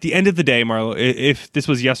 at the end of the day, Marlo, if this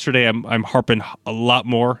was yesterday, I'm harping a lot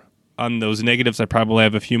more on those negatives. I probably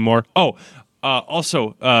have a few more.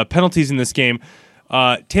 Also, penalties in this game.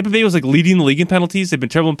 Tampa Bay was like leading the league in penalties. They've been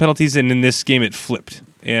terrible in penalties, and in this game it flipped.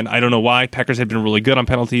 And I don't know why. Packers had been really good on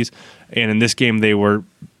penalties, and in this game they were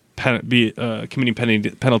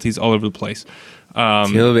committing penalties all over the place.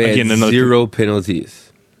 Tampa Bay had 0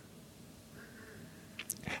 penalties.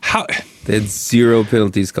 How? They had 0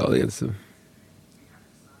 penalties called against them.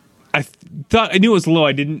 I knew it was low.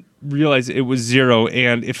 I didn't realize it was 0.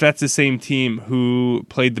 And if that's the same team who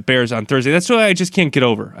played the Bears on Thursday, that's what I just can't get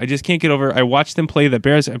over. I watched them play the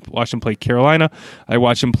Bears. I watched them play Carolina. I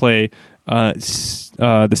watched them play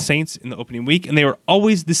the Saints in the opening week, and they were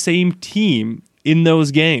always the same team in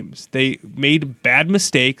those games. They made bad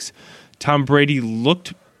mistakes. Tom Brady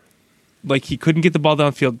looked like he couldn't get the ball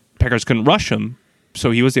downfield. Packers couldn't rush him,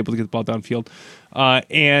 so he was able to get the ball downfield.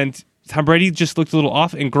 And Tom Brady just looked a little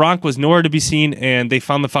off, and Gronk was nowhere to be seen, and they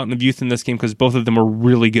found the fountain of youth in this game because both of them were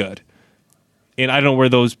really good. And I don't know where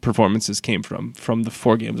those performances came from the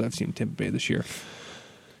 4 games I've seen Tampa Bay this year.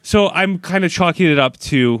 So I'm kind of chalking it up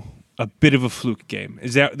to a bit of a fluke game.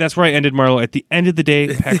 That's where I ended, Marlo. At the end of the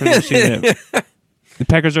day, Packers are seeing it. The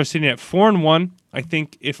Packers are sitting at 4-1. I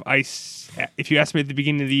think if you asked me at the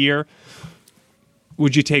beginning of the year,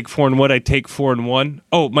 would you take 4-1? I'd take 4-1.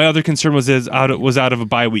 Oh, my other concern was out of a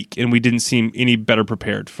bye week, and we didn't seem any better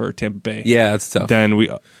prepared for Tampa Bay. Yeah, that's tough. Than we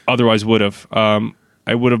otherwise would have.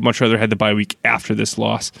 I would have much rather had the bye week after this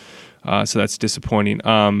loss, so that's disappointing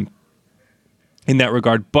in that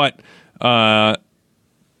regard. But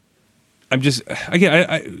I'm just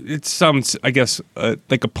it sounds like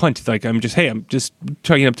a punt. Like I'm just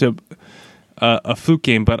chalking up to a fluke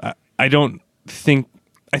game, but I don't think.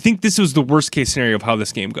 I think this was the worst case scenario of how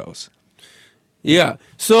this game goes. Yeah.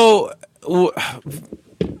 So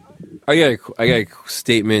I got a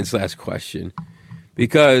statement / question,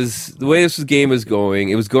 because the way this game was going,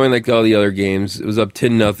 it was going like all the other games. It was up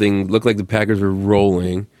 10-0. Looked like the Packers were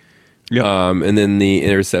rolling. Yep. And then the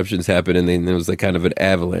interceptions happened, and then there was like kind of an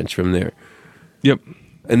avalanche from there. Yep.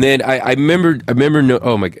 And then I remember.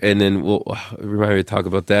 And then we'll remind me to talk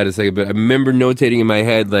about that in a second. But I remember notating in my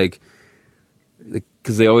head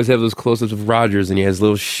because they always have those close-ups of Rodgers, and he has a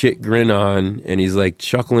little shit grin on, and he's like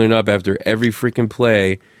chuckling up after every freaking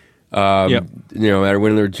play, no matter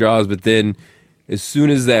when their jaws. But then, as soon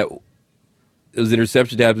as those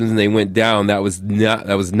interception happens and they went down, that was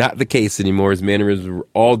not the case anymore. His mannerisms were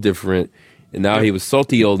all different, and now he was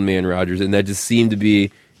salty old man Rodgers, and that just seemed to be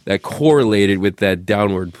that correlated with that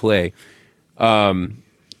downward play.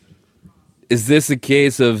 Is this a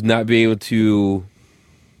case of not being able to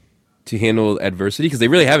handle adversity? Because they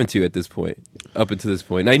really haven't at this point, up until this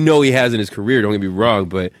point. And I know he has in his career, don't get me wrong,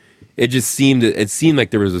 but it just seemed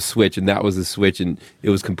like there was a switch, and that was a switch, and it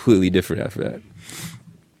was completely different after that.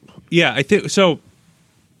 Yeah, I think so.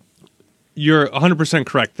 You're 100%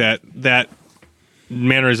 correct that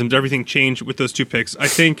mannerisms, everything changed with those two picks. I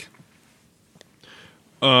think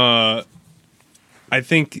that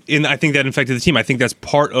infected the team. I think that's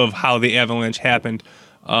part of how the avalanche happened,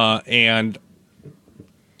 and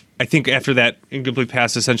I think after that incomplete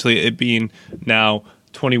pass, essentially it being now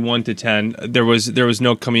 21-10, there was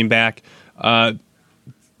no coming back.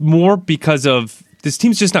 More because of this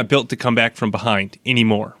team's just not built to come back from behind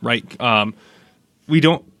anymore, right?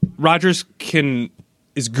 Rodgers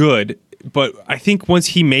is good, but I think once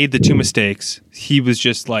he made the two mistakes, he was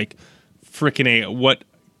just like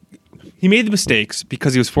he made the mistakes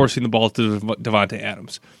because he was forcing the ball to Davante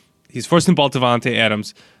Adams. He's forcing the ball to Davante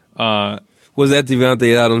Adams. Was that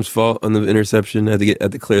Davante Adams' fault on the interception? I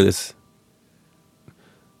had to clear this.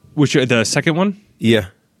 Which the second one? Yeah.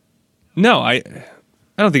 No, I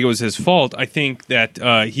don't think it was his fault. I think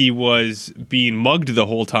that he was being mugged the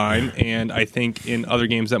whole time, and I think in other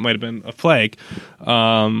games that might have been a flag,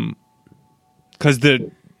 because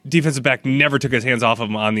the defensive back never took his hands off of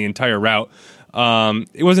him on the entire route.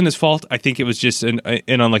 It wasn't his fault. I think it was just an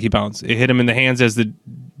unlucky bounce. It hit him in the hands as the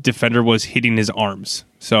defender was hitting his arms.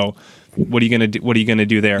 So what are you gonna do? What are you gonna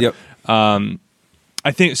do there? Yep.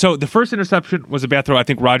 I think so. The first interception was a bad throw. I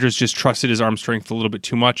think Rodgers just trusted his arm strength a little bit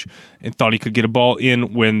too much and thought he could get a ball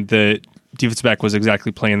in when the defensive back was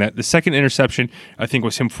exactly playing that. The second interception, I think,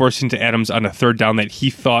 was him forcing to Adams on a third down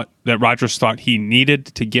that Rodgers thought he needed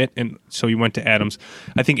to get, and so he went to Adams.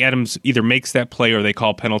 I think Adams either makes that play or they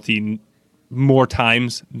call penalty more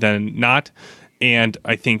times than not, and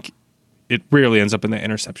I think it rarely ends up in that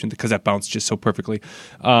interception because that bounced just so perfectly.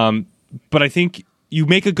 But I think you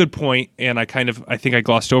make a good point, and I think I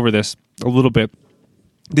glossed over this a little bit.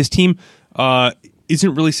 This team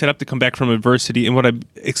isn't really set up to come back from adversity, and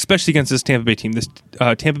especially against this Tampa Bay team. This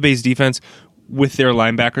Tampa Bay's defense with their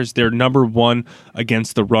linebackers, they're number one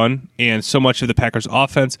against the run, and so much of the Packers'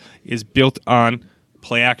 offense is built on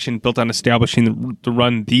play action, built on establishing the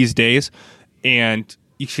run these days. And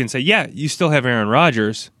you can say, yeah, you still have Aaron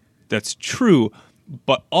Rodgers. That's true,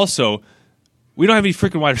 but also we don't have any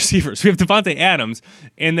freaking wide receivers. We have Davante Adams,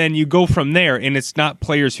 and then you go from there, and it's not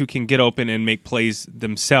players who can get open and make plays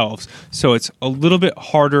themselves. So it's a little bit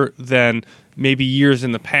harder than maybe years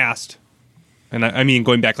in the past, and I mean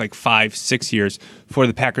going back like 5-6 years, for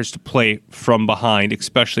the Packers to play from behind,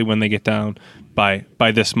 especially when they get down by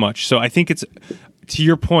this much. So I think it's, to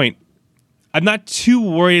your point, I'm not too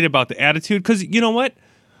worried about the attitude, because you know what?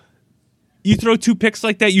 You throw two picks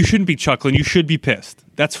like that, you shouldn't be chuckling. You should be pissed.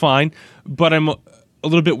 That's fine. But I'm a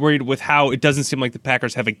little bit worried with how it doesn't seem like the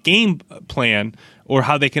Packers have a game plan or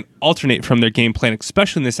how they can alternate from their game plan,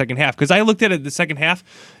 especially in the second half. Because I looked at it the second half.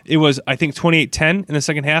 It was, I think, 28-10 in the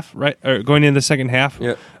second half, right? Or going into the second half.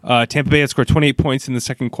 Yeah. Tampa Bay had scored 28 points in the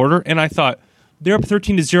second quarter. And I thought, they're up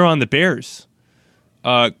 13-0 on the Bears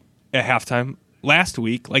at halftime last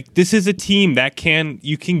week. Like, this is a team that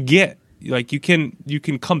you can get Like you can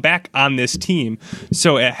come back on this team.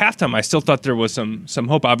 So at halftime, I still thought there was some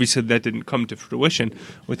hope. Obviously, that didn't come to fruition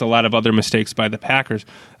with a lot of other mistakes by the Packers.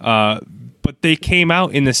 But they came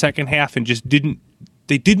out in the second half and just didn't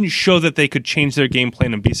show that they could change their game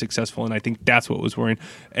plan and be successful. And I think that's what was worrying.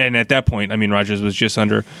 And at that point, I mean, Rodgers was just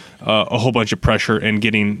under a whole bunch of pressure and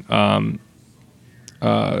getting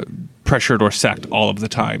pressured or sacked all of the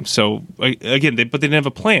time. So again, but they didn't have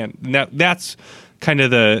a plan. Now that's kind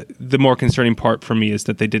of the more concerning part for me, is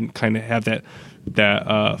that they didn't kind of have that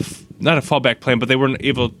not a fallback plan, but they weren't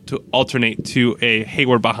able to alternate to a, hey,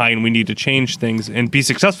 we're behind, we need to change things and be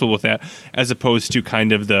successful with that, as opposed to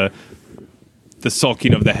kind of the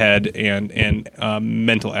sulking of the head and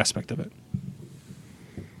mental aspect of it.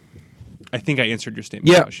 I think I answered your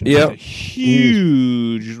statement. Yeah. A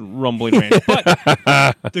huge rumbling rant. But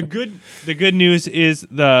the good news is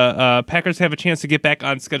the Packers have a chance to get back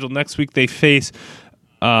on schedule next week. They face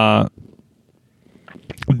the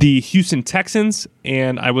Houston Texans,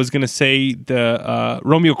 and I was going to say the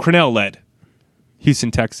Romeo Crennel-led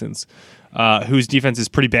Houston Texans, whose defense is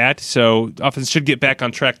pretty bad. So offense should get back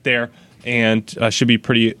on track there and should be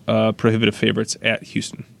pretty prohibitive favorites at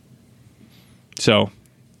Houston. So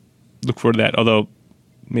look forward to that, although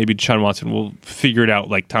maybe Deshaun Watson will figure it out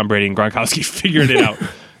like Tom Brady and Gronkowski figured it out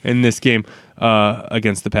in this game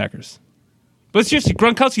against the Packers. But seriously,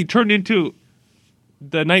 Gronkowski turned into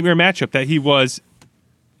the nightmare matchup that he was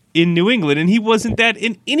in New England, and he wasn't that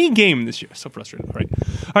in any game this year. So frustrating.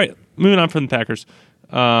 All right, moving on from the Packers.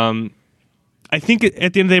 I think at the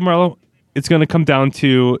end of the day, Marlo, it's going to come down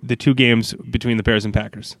to the two games between the Bears and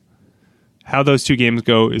Packers. How those two games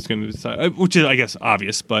go is going to decide, which is, I guess,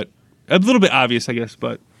 obvious, but a little bit obvious, I guess,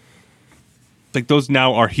 but like those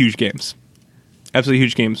now are huge games. Absolutely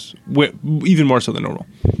huge games, even more so than normal.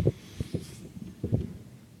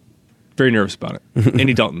 Very nervous about it.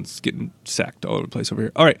 Andy Dalton's getting sacked all over the place over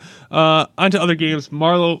here. All right, on to other games.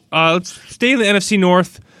 Marlo, let's stay in the NFC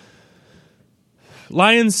North.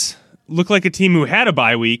 Lions look like a team who had a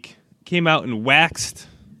bye week, came out and waxed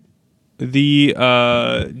the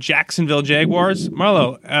Jacksonville Jaguars.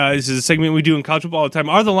 Marlo, this is a segment we do in college football all the time.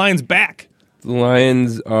 Are the Lions back? The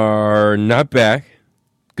Lions are not back.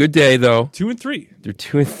 Good day, though. 2-3. They're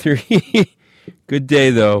 2-3. Good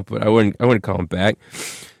day, though, but I wouldn't call them back.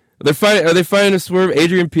 Are they finding a swerve?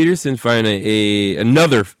 Adrian Peterson finding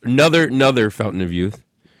another fountain of youth.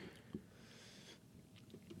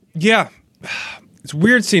 Yeah, it's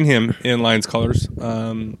weird seeing him in Lions colors.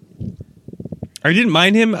 I didn't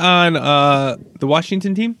mind him on the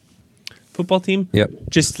Washington football team. Yep.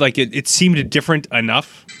 Just like it seemed different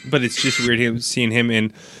enough, but it's just weird seeing him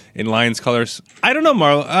in Lions colors. I don't know,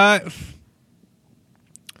 Marlo.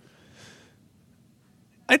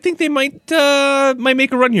 I think they might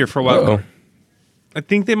make a run here for a while. Uh-oh. I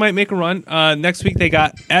think they might make a run. Next week they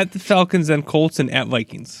got at the Falcons, then Colts, and at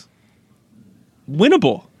Vikings.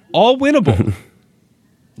 Winnable. All winnable.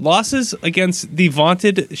 Losses against the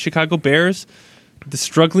vaunted Chicago Bears, the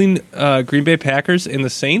struggling Green Bay Packers, and the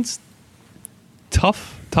Saints.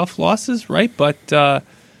 Tough losses, right? But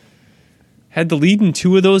had the lead in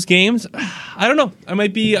two of those games. I don't know. I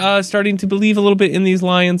might be starting to believe a little bit in these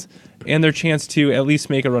Lions and their chance to at least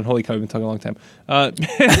make a run. Holy cow, we've been talking a long time.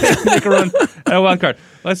 Make a run at a wild card.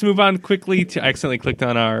 Let's move on quickly to. I accidentally clicked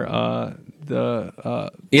on our our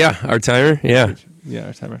timer. Yeah,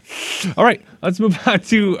 our timer. All right, let's move on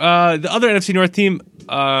to the other NFC North team.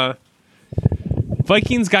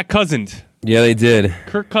 Vikings got cousined. Yeah, they did.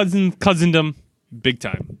 Kirk Cousins cousined them big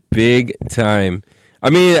time. Big time. I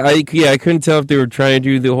mean, I couldn't tell if they were trying to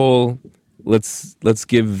do the whole let's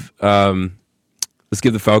give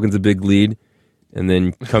the Falcons a big lead and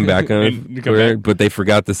then come back on it, but they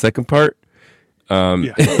forgot the second part.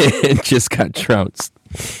 And just got trounced.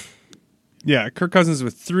 Yeah, Kirk Cousins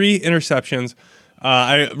with 3 interceptions.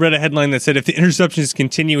 I read a headline that said if the interceptions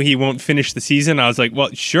continue, he won't finish the season. I was like, well,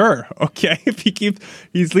 sure, okay. If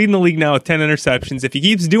he's leading the league now with 10 interceptions. If he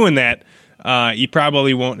keeps doing that, he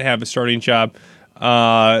probably won't have a starting job.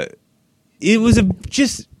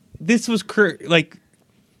 This was Kirk, like,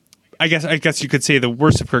 I guess you could say the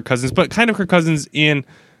worst of Kirk Cousins, but kind of Kirk Cousins in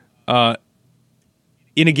a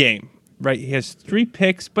game. Right, he has 3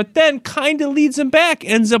 picks, but then kind of leads him back,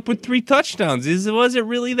 ends up with 3 touchdowns. Was it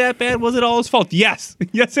really that bad? Was it all his fault? Yes,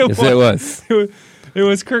 it was. It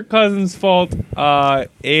was Kirk Cousins' fault,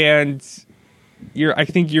 and I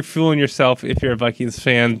think you're fooling yourself if you're a Vikings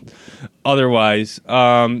fan. Otherwise,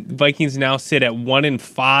 Vikings now sit at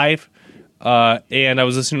 1-5, and I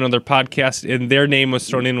was listening to another podcast, and their name was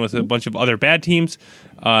thrown in with a bunch of other bad teams.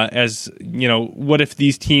 As you know, what if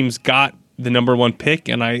these teams got the number 1 pick,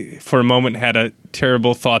 and I, for a moment, had a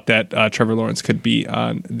terrible thought that Trevor Lawrence could be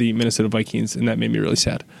on the Minnesota Vikings, and that made me really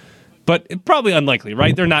sad. But probably unlikely,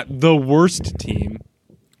 right? They're not the worst team.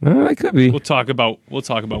 It could be. We'll talk about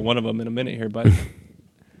one of them in a minute here, but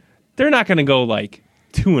they're not going to go like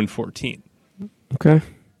 2-14. Okay.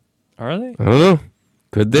 Are they? I don't know.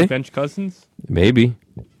 Could they? Bench Cousins? Maybe.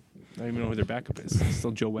 I don't even know who their backup is. It's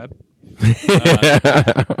still Joe Webb.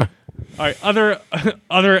 All right, other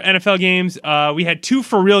NFL games. We had 2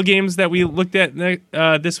 for real games that we looked at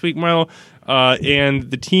this week, Marlo. And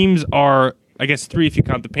the teams are, I guess, 3 if you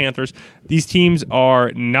count the Panthers. These teams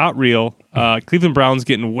are not real. Cleveland Browns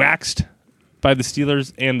getting waxed by the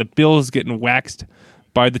Steelers, and the Bills getting waxed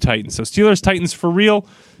by the Titans. So Steelers, Titans for real.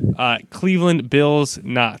 Cleveland, Bills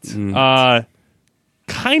not.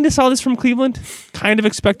 Kind of saw this from Cleveland. Kind of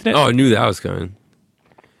expected it. Oh, I knew that was coming.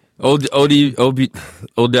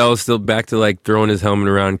 Odell is still back to like throwing his helmet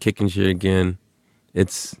around, kicking shit again.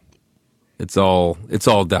 It's all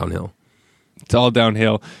downhill. It's all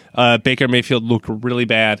downhill. Baker Mayfield looked really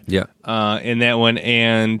bad. Yeah. In that one,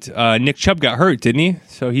 and Nick Chubb got hurt, didn't he?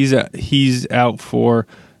 So he's out for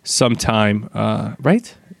some time.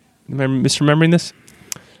 Right? Am I misremembering this?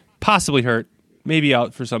 Possibly hurt. Maybe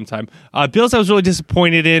out for some time. Bills, I was really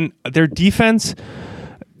disappointed in their defense.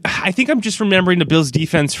 I think I'm just remembering the Bills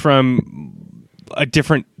defense from a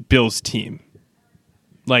different Bills team.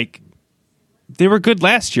 Like, they were good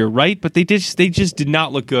last year, right? But they just did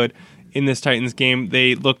not look good in this Titans game.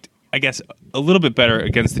 They looked, I guess, a little bit better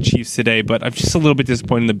against the Chiefs today, but I'm just a little bit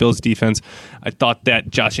disappointed in the Bills defense. I thought that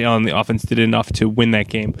Josh Allen, the offense, did enough to win that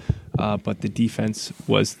game, but the defense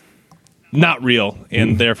was not real,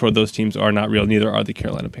 and therefore those teams are not real. Neither are the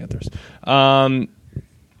Carolina Panthers.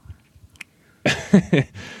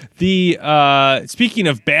 Speaking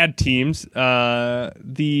of bad teams,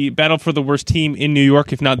 the battle for the worst team in New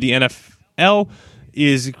York, if not the NFL,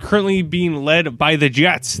 is currently being led by the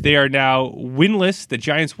Jets. They are now winless. The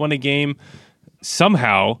Giants won a game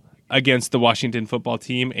somehow against the Washington football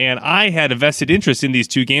team, and I had a vested interest in these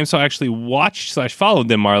 2 games, so I actually watched/followed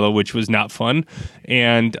them, Marlo, which was not fun,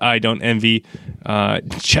 and I don't envy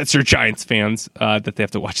Jets or Giants fans that they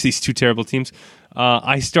have to watch these 2 terrible teams.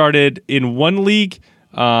 I started in one league,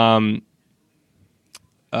 Daniel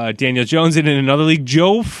Jones, and in another league,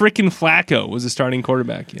 Joe frickin' Flacco was a starting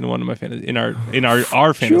quarterback in one of my fantasy in our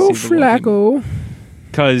fantasy. Joe Flacco,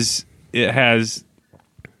 because it has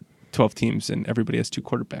 12 teams and everybody has 2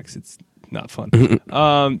 quarterbacks. It's not fun.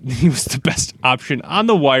 He was the best option on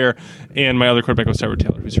the wire, and my other quarterback was Tyrod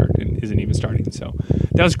Taylor, who's hurt and isn't even starting. So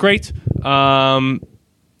that was great. And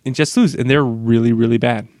Jets lose, and they're really, really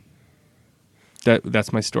bad.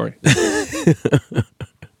 That's my story.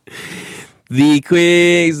 The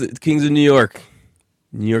Kings of New York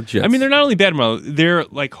Jets. I mean, they're not only bad, Marlo, they're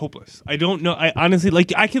like hopeless. I don't know. I honestly,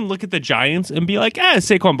 like, I can look at the Giants and be like,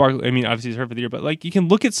 Saquon Barkley. I mean, obviously he's hurt for the year, but like, you can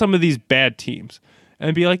look at some of these bad teams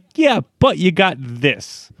and be like, yeah, but you got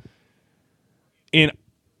this. And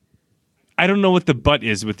I don't know what the but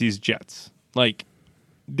is with these Jets. Like,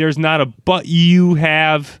 there's not a but. You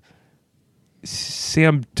have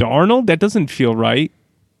Sam Darnold. That doesn't feel right.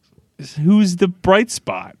 Who's the bright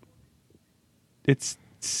spot? It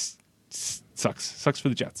sucks for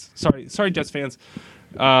the Jets. Sorry, Jets fans.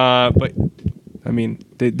 But I mean,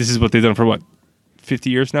 this is what they've done for what, 50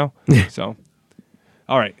 years now. So,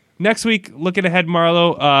 all right. Next week, looking ahead,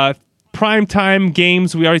 Marlo. Primetime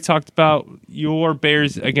games. We already talked about your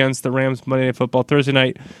Bears against the Rams Monday Night Football Thursday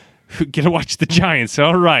night. Get to watch the Giants.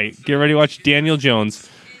 All right, get ready to watch Daniel Jones.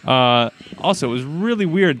 Also, it was really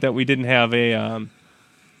weird that we didn't have a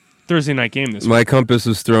Thursday night game this week. My compass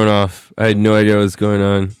was thrown off. I had no idea what was going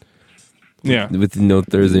on. Yeah, with no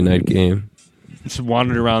Thursday night game. Just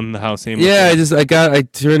wandered around the house. Yeah, I got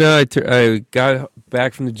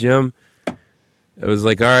back from the gym. I was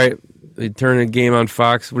like, all right, they turned a game on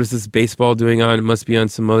Fox. What is this baseball doing on? It must be on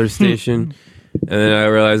some other station. And then I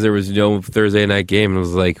realized there was no Thursday night game, and I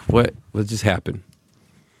was like, what just happened?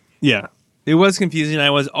 Yeah. It was confusing. I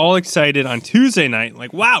was all excited on Tuesday night,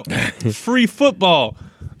 like, wow, free football.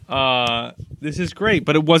 This is great,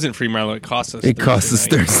 but it wasn't free, Marlo. It cost us. It cost us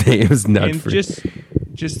Thursday. It was not and free.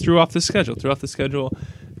 Just threw off the schedule.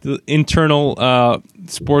 The internal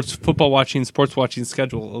sports watching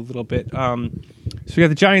schedule a little bit. So we got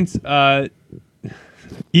the Giants,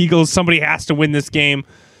 Eagles. Somebody has to win this game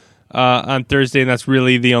on Thursday, and that's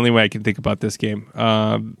really the only way I can think about this game.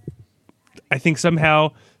 I think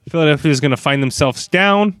somehow Philadelphia is going to find themselves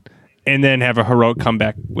down and then have a heroic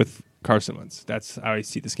comeback with Carson Wentz. That's how I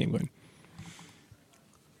see this game going.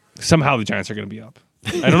 Somehow the Giants are going to be up.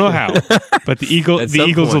 I don't know how, but the Eagles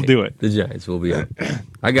will do it. The Giants will be out.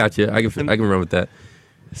 I got you. I can run with that.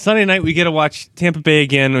 Sunday night we get to watch Tampa Bay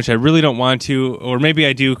again, which I really don't want to, or maybe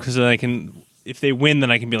I do because then I can. If they win, then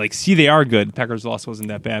I can be like, see, they are good. Packers' loss wasn't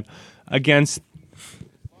that bad against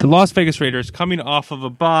the Las Vegas Raiders, coming off of a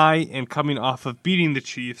bye and coming off of beating the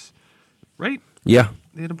Chiefs. Right? Yeah.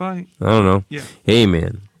 They had a bye. I don't know. Yeah. Hey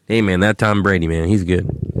man, that Tom Brady man, he's good.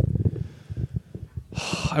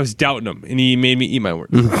 I was doubting him, and he made me eat my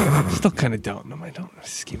words. Still kind of doubting him.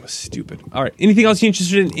 This game was stupid. All right. Anything else you're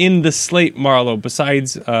interested in the slate, Marlo?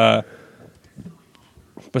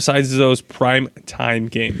 Besides those prime time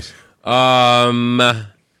games.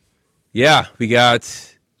 Yeah, we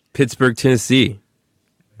got Pittsburgh, Tennessee.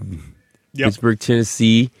 Yep. Pittsburgh,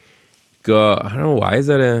 Tennessee. I don't know why is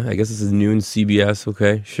that I guess this is noon CBS.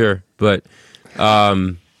 Okay, sure, but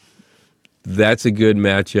that's a good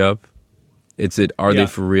matchup. Are they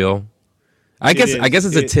for real? I guess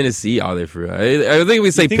it's a Tennessee. Are they for real? I think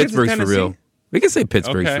we say Pittsburgh's for real. We can say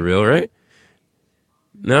Pittsburgh's for real, right?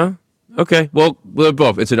 No. Okay. Well, we'll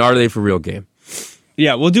both. It's an are they for real game.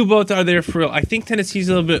 Yeah, we'll do both. Are they for real? I think Tennessee's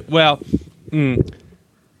a little bit.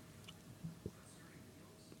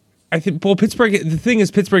 I think. Well, Pittsburgh. The thing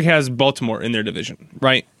is, Pittsburgh has Baltimore in their division,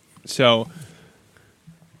 right? So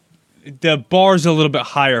the bar's a little bit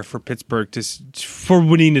higher for Pittsburgh for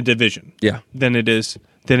winning the division. Yeah. Than it is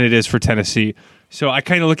for Tennessee. So I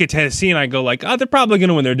kind of look at Tennessee and I go like, they're probably going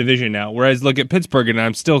to win their division now. Whereas look at Pittsburgh and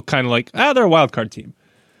I'm still kind of like, they're a wild card team.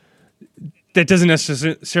 That doesn't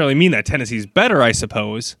necessarily mean that Tennessee's better, I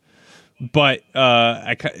suppose. But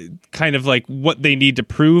I kind of like what they need to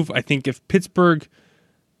prove. I think if Pittsburgh,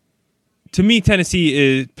 to me,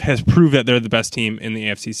 Tennessee has proved that they're the best team in the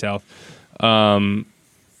AFC South.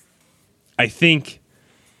 I think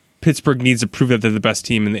Pittsburgh needs to prove that they're the best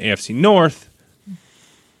team in the AFC North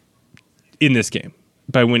in this game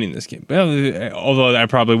by winning this game. Well, although I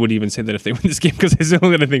probably would even say that if they win this game because I still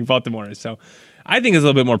going to think Baltimore is. So I think it's a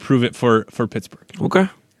little bit more prove it for Pittsburgh. Okay.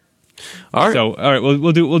 All right. So all right,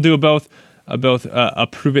 we'll do a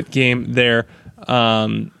prove it game there. We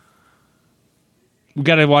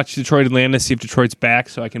got to watch Detroit Atlanta, see if Detroit's back,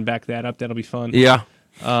 so I can back that up. That'll be fun. Yeah.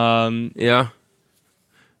 Yeah.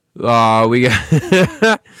 We got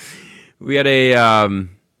a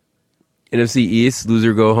NFC East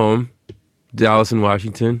loser go home, Dallas and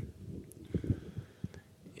Washington,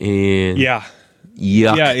 and yeah,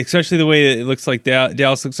 especially the way it looks like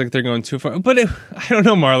Dallas looks like they're going too far. But I don't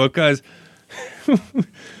know, Marlo, because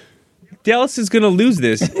Dallas is going to lose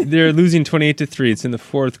this. They're losing 28-3. It's in the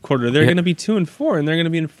fourth quarter. They're going to be 2-4, and they're going to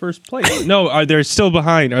be in first place. No, they're still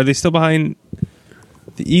behind? Are they still behind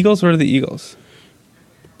the Eagles? Or are the Eagles?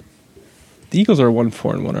 The Eagles are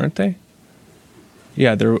 1-4-1, aren't they?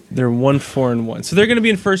 Yeah, they're 1-4-1. So they're going to be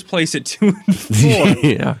in first place at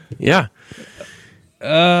 2-4. Yeah.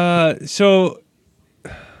 So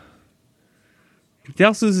if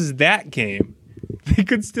Dallas loses that game, they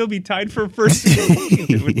could still be tied for first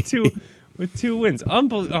with two wins.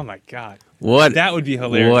 Unbelievable! Oh my God, what that would be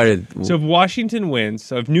hilarious. So if Washington wins,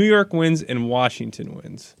 so if New York wins and Washington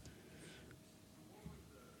wins,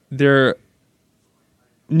 they're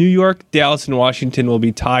New York, Dallas, and Washington will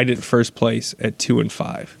be tied at first place at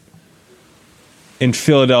 2-5. And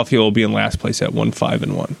Philadelphia will be in last place at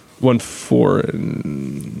 1-5-1.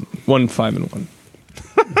 1-5-1.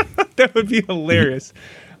 That would be hilarious.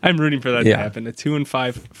 I'm rooting for that to happen. A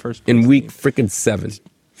 2-5 first place in week freaking 7.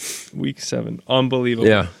 Week 7. Unbelievable.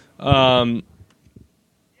 Yeah.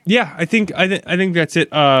 Yeah, I think that's it.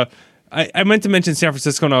 I meant to mention San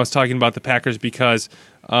Francisco when I was talking about the Packers because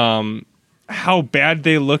how bad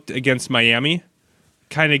they looked against Miami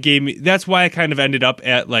kind of gave me. That's why I kind of ended up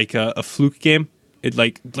at like a fluke game. It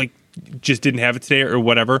like just didn't have it today or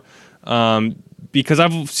whatever. Because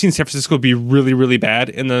I've seen San Francisco be really, really bad,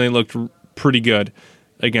 and then they looked pretty good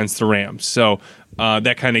against the Rams. So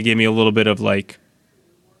that kind of gave me a little bit of like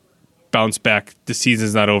bounce back. The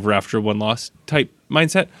season's not over after a 1-loss type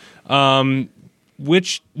mindset.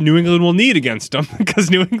 Which New England will need against them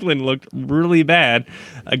because New England looked really bad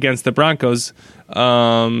against the Broncos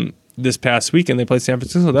this past week, and they played San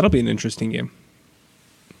Francisco. That'll be an interesting game.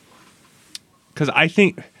 Because I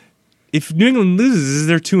think if New England loses,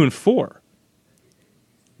 they're 2-4.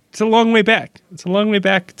 It's a long way back. It's a long way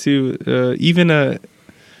back to even a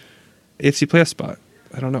AFC playoff spot.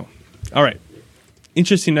 I don't know. All right.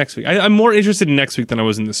 Interesting next week. I'm more interested in next week than I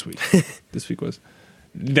was in this week. This week was.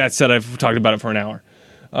 That said, I've talked about it for an hour.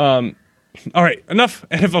 All right, enough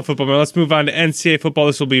NFL football. Now let's move on to NCAA football.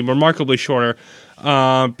 This will be remarkably shorter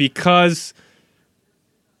because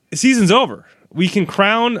the season's over. We can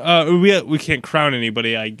crown. We can't crown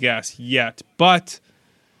anybody, I guess, yet. But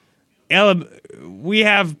we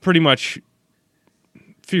have pretty much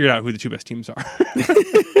figured out who the two best teams are.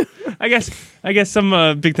 I guess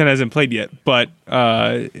some Big Ten hasn't played yet, but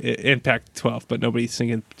in Pac-12, but nobody's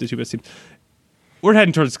thinking the two best teams. We're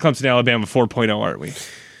heading towards Clemson, Alabama 4.0, aren't we?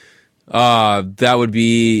 That would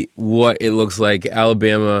be what it looks like.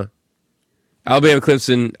 Alabama,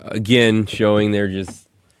 Clemson again showing they're just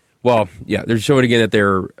they're showing again that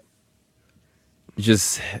they're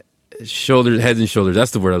just heads and shoulders.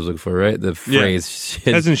 That's the word I was looking for, right? The phrase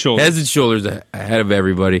heads and shoulders ahead of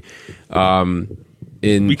everybody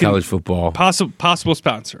in college football. Possible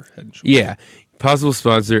sponsor. Yeah, possible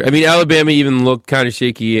sponsor. I mean, Alabama even looked kind of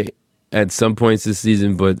shaky at some points this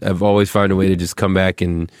season, but I've always found a way to just come back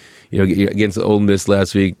and, against Ole Miss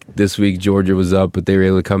last week. This week Georgia was up, but they were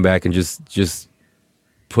able to come back and just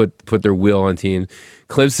put their will on teams.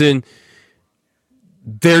 Clemson,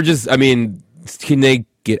 they're just. I mean, can they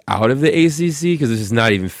get out of the ACC? Because it's just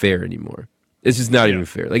not even fair anymore. It's just not even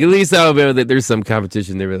fair. Like, at least Alabama, there's some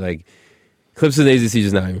competition. They were like, Clemson, the ACC is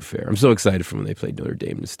just not even fair. I'm so excited for when they played Notre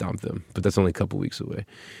Dame to stomp them, but that's only a couple weeks away.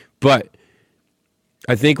 But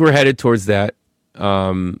I think we're headed towards that. I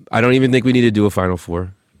don't even think we need to do a Final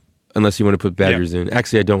Four unless you want to put Badgers in.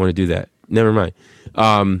 Actually, I don't want to do that. Never mind.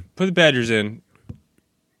 Put the Badgers in.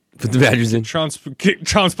 Put the Badgers in. Trounced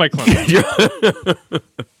by Clemson.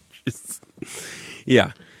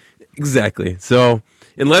 Yeah, exactly. So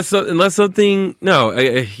unless something,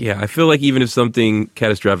 I feel like even if something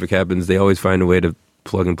catastrophic happens, they always find a way to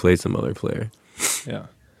plug and play some other player.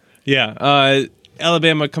 Yeah.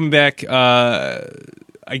 Alabama coming back,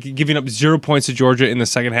 giving up 0 points to Georgia in the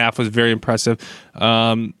second half was very impressive.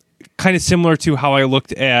 Kind of similar to how I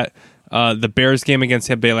looked at the Bears game against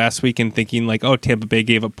Tampa Bay last week and thinking like, oh, Tampa Bay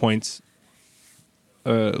gave up points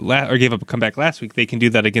or gave up a comeback last week. They can do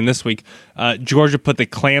that again this week. Georgia put the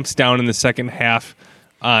clamps down in the second half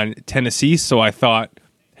on Tennessee, so I thought,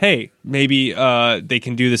 hey, maybe they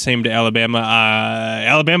can do the same to Alabama.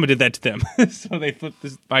 Alabama did that to them. So they flipped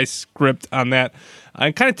my script on that.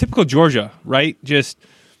 Kind of typical Georgia, right? Just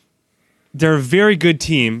they're a very good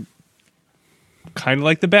team, kind of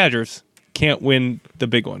like the Badgers. Can't win the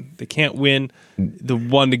big one. They can't win the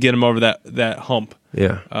one to get them over that hump.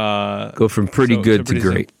 Yeah. Go from pretty good to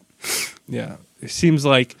great. Yeah. It seems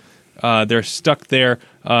like they're stuck there.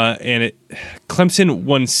 And Clemson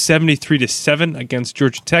won 73-7 against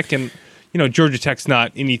Georgia Tech. And, Georgia Tech's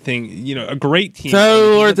not anything, a great team.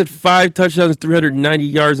 Tyler Lawrence had 5 touchdowns, 390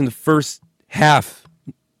 yards in the first half.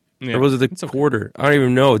 Yeah. Or was it the quarter? I don't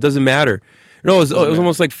even know. It doesn't matter. No, it was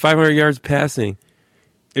almost like 500 yards passing.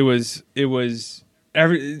 It was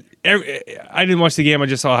every I didn't watch the game. I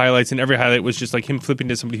just saw highlights, and every highlight was just like him flipping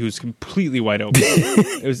to somebody who was completely wide open.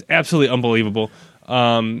 It was absolutely unbelievable.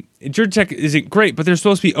 Georgia Tech isn't great, but they're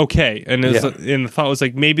supposed to be okay. And the thought was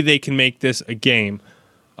like maybe they can make this a game.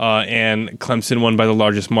 And Clemson won by the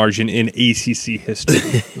largest margin in ACC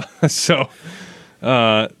history. So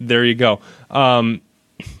there you go.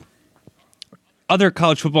 Other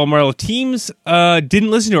college football Marlo teams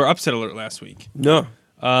didn't listen to our upset alert last week. No.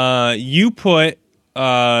 You put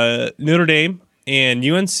Notre Dame and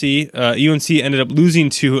UNC. UNC ended up losing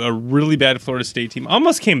to a really bad Florida State team.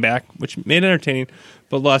 Almost came back, which made it entertaining,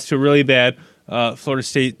 but lost to a really bad Florida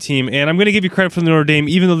State team. And I'm going to give you credit for Notre Dame.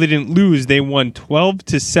 Even though they didn't lose, they won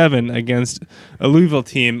 12-7 against a Louisville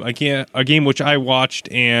team. Again, a game which I watched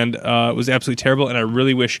and was absolutely terrible. And I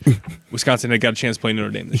really wish Wisconsin had got a chance to play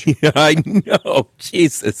Notre Dame this year. Yeah, I know.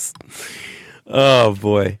 Jesus. Oh,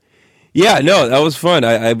 boy. Yeah, no, that was fun.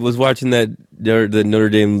 I was watching the Notre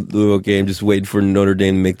Dame Louisville game, just waiting for Notre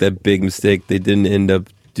Dame to make that big mistake. They didn't end up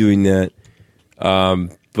doing that.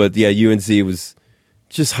 But yeah, UNC was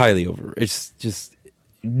just highly over. It's just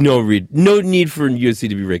no need for UNC to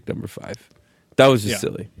be ranked number 5. That was just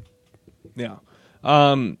silly. Yeah.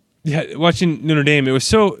 Watching Notre Dame, it was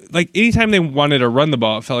so like anytime they wanted to run the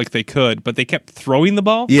ball, it felt like they could, but they kept throwing the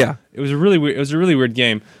ball. Yeah, it was a really weird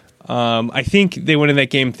game. I think they went in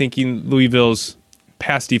that game thinking Louisville's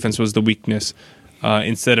pass defense was the weakness,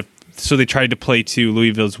 so they tried to play to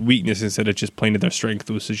Louisville's weakness instead of just playing to their strength,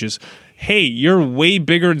 which is just, hey, you're way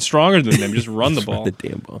bigger and stronger than them. Just run the ball. Run the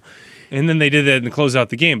damn ball. And then they did that and closed out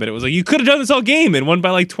the game. But it was like, you could have done this all game and won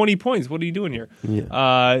by like 20 points. What are you doing here?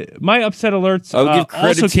 Yeah. My upset alerts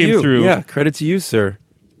also came through. Yeah, credit to you, sir.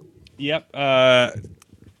 Yep.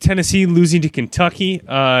 Tennessee losing to Kentucky.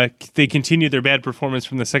 They continued their bad performance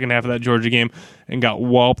from the second half of that Georgia game and got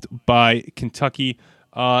walloped by Kentucky.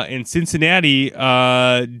 And Cincinnati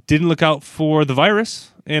didn't look out for the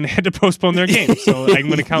virus and had to postpone their game. So I'm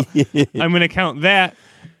going to count that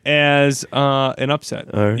as an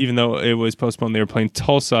upset, even though it was postponed. They were playing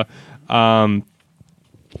Tulsa.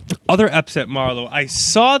 Other upset, Marlo. I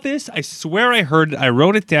saw this. I swear I heard it. I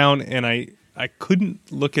wrote it down, and I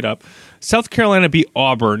couldn't look it up. South Carolina beat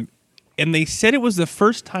Auburn, and they said it was the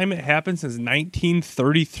first time it happened since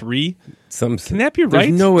 1933. Can that be right?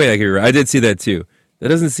 There's no way that could be right. I did see that too. That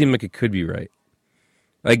doesn't seem like it could be right.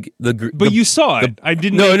 Like but you saw it. I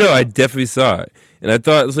didn't. No, I definitely saw it, and I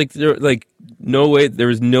thought it was like no way. There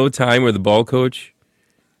was no time where the ball coach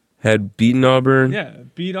had beaten Auburn. Yeah,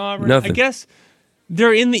 beat Auburn. Nothing. I guess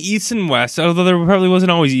they're in the East and West, although there probably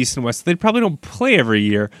wasn't always East and West. They probably don't play every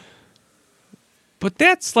year. But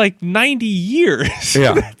that's like 90 years.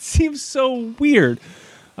 Yeah. That seems so weird.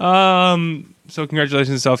 So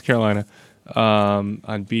congratulations, South Carolina,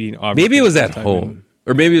 on beating Auburn. Maybe it was at home.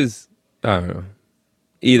 Or maybe it was, I don't know.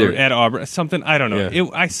 Either. Or at Auburn. Something, I don't know. Yeah.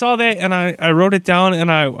 I saw that, and I wrote it down,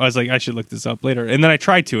 and I was like, I should look this up later. And then I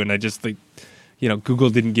tried to, and I just like,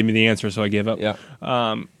 Google didn't give me the answer, so I gave up. Yeah.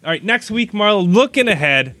 All right, next week, Marlo, looking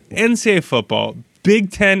ahead, NCAA football.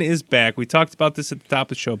 Big Ten is back. We talked about this at the top of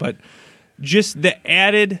the show, but just the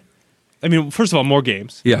added, first of all, more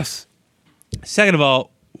games. Yes. Second of all,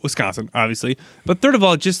 Wisconsin, obviously. But third of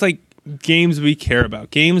all, just like games we care about,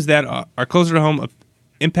 games that are closer to home,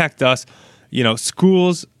 impact us.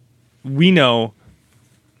 Schools, we know.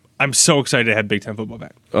 I'm so excited to have Big Ten football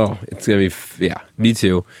back. Oh, it's going to be, me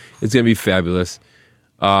too. It's going to be fabulous.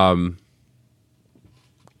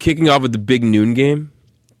 Kicking off with the big noon game.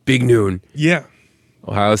 Big noon. Yeah.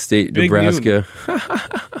 Ohio State, Big Nebraska.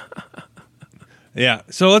 Yeah.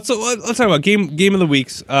 So let's talk about game of the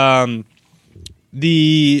weeks.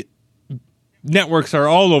 The networks are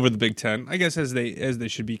all over the Big Ten, I guess, as they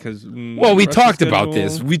should be, because we talked about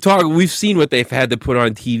this. We've seen what they've had to put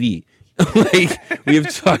on TV. We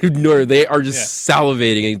have talked. They are just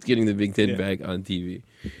salivating and getting the Big Ten back on TV.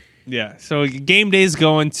 Yeah. So game day's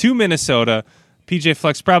going to Minnesota. PJ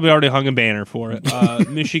Flex probably already hung a banner for it.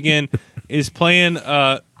 Michigan is playing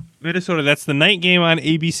Minnesota. That's the night game on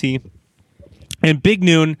ABC. And Big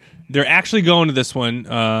Noon, they're actually going to this one.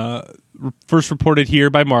 First reported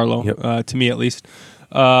here by Marlo, to me at least,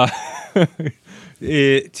 to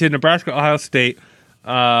Nebraska, Ohio State.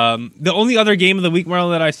 The only other game of the week,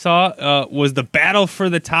 Marlo, that I saw was the battle for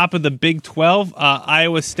the top of the Big 12,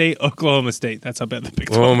 Iowa State, Oklahoma State. That's how bad the Big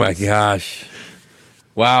 12 Oh, my gosh.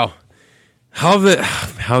 Wow.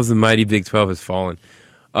 How's the mighty Big 12 has fallen.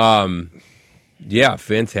 Yeah,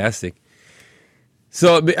 fantastic.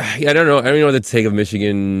 So, I don't know. I don't know what to take of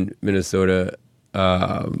Michigan, Minnesota.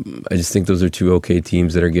 I just think those are two okay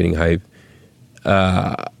teams that are getting hype.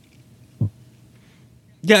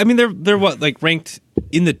 Yeah, they're what, like ranked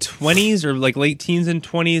in the 20s or like late teens and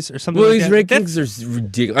 20s or something like that? Well, these rankings are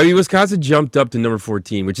ridiculous. Wisconsin jumped up to number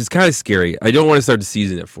 14, which is kind of scary. I don't want to start the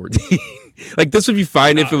season at 14. Like, this would be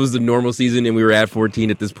fine if it was the normal season and we were at 14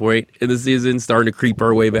 at this point in the season, starting to creep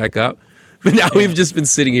our way back up. But now we've just been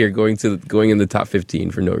sitting here going in the top 15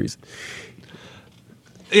 for no reason.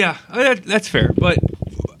 Yeah, that's fair. But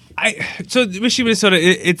so Michigan, Minnesota,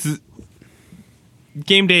 it's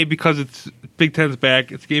game day because it's Big Ten's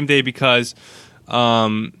back. It's game day because,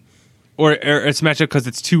 or it's a matchup because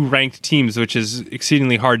it's two ranked teams, which is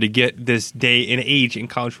exceedingly hard to get this day and age in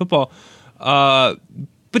college football.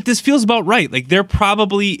 But this feels about right. Like, they're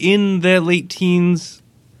probably in the late teens,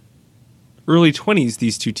 early 20s,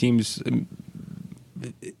 these two teams.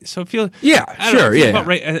 So it feels about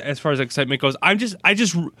right as far as excitement goes. I'm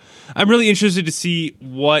really interested to see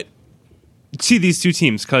these two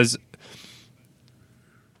teams, because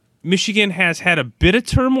Michigan has had a bit of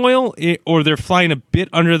turmoil, or they're flying a bit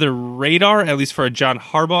under the radar, at least for a John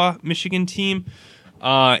Harbaugh Michigan team.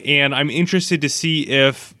 And I'm interested to see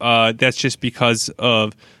if that's just because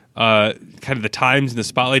of kind of the times and the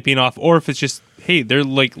spotlight being off, or if it's just, hey, they're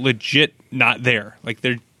like legit not there. Like,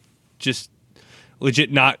 they're just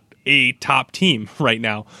legit not a top team right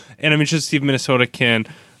now. And I'm interested to see if Minnesota can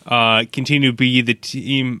continue to be the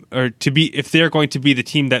team, or if they're going to be the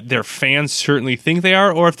team that their fans certainly think they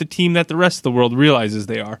are, or if the team that the rest of the world realizes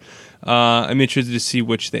they are. I'm interested to see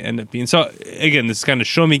which they end up being. So, again, this is kind of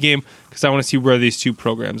show me game, because I want to see where these two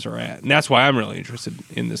programs are at. And that's why I'm really interested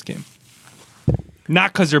in this game.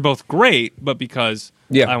 Not because they're both great, but because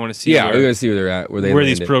I want to see we're going to see where they're at, where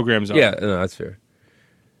these programs are. Yeah, no, that's fair.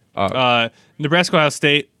 Nebraska, Ohio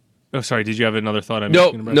State. Oh, sorry, did you have another thought on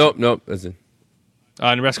Nope, that's it.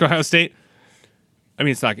 Nebraska, Ohio State.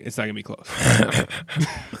 It's not going to be close.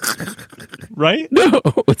 Right? No,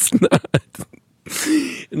 it's not.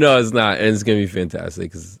 No, it's not, and it's going to be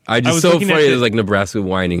fantastic, because it's so funny. It's like Nebraska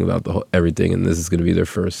whining about everything, and this is going to be their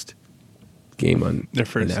first game on their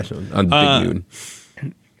first national on the Big Noon.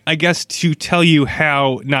 I guess to tell you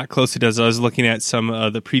how not close it is, I was looking at some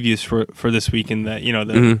of the previews for this week, and that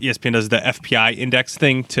ESPN does the FPI index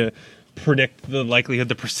thing to predict the likelihood,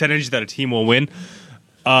 the percentage that a team will win.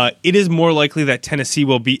 It is more likely that Tennessee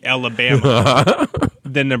will beat Alabama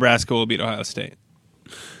than Nebraska will beat Ohio State.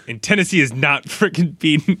 And Tennessee is not freaking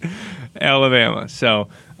beating Alabama. So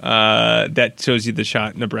that shows you the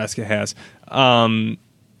shot Nebraska has.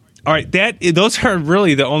 All right, those are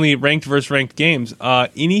really the only ranked versus ranked games.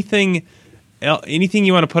 Anything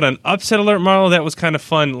you want to put on upset alert, Marlo? That was kind of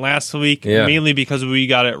fun last week, mainly because we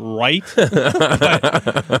got it right.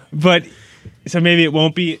 but so maybe it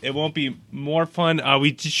won't be more fun.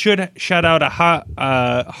 We should shout out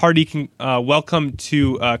a hearty welcome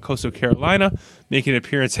to Coastal Carolina, making an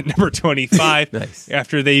appearance at number 25 nice.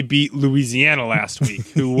 After they beat Louisiana last week,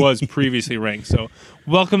 who was previously ranked. So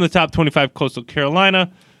welcome to the top 25 Coastal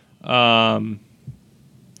Carolina. I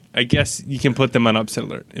guess you can put them on upset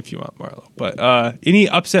alert if you want, Marlo. But any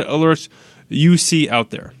upset alerts you see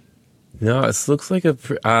out there? No, it looks like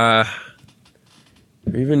even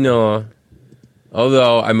Noah.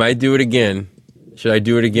 Although I might do it again. Should I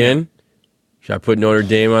do it again? Should I put Notre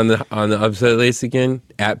Dame on the upset list again?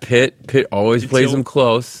 At Pitt. Pitt always plays them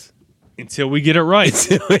close. Until we get it right.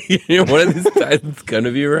 One of these times it's going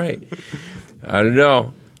to be right. I don't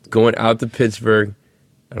know. Going out to Pittsburgh.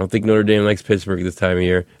 I don't think Notre Dame likes Pittsburgh this time of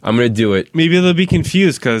year. I'm going to do it. Maybe they'll be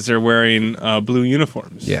confused because they're wearing blue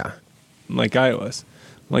uniforms. Yeah. Like Iowa's.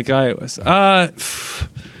 I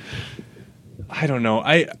don't know.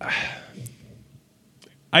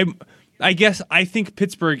 I guess I think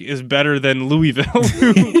Pittsburgh is better than Louisville,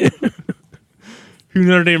 who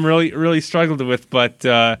Notre Dame really struggled with. But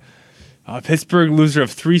Pittsburgh, loser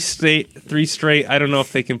of three straight. I don't know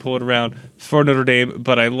if they can pull it around for Notre Dame,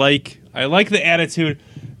 but I like the attitude,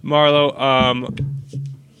 Marlo.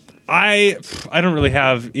 I don't really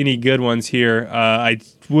have any good ones here. I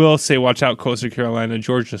will say watch out, Coastal Carolina.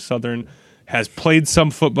 Georgia Southern has played some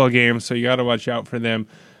football games, so you got to watch out for them.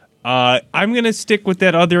 I'm going to stick with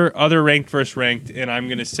that other ranked versus ranked, and I'm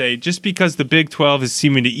going to say just because the Big 12 is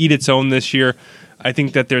seeming to eat its own this year, I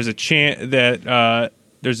think that there's a chance that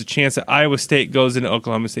Iowa State goes into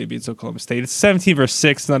Oklahoma State, beats Oklahoma State. It's 17 versus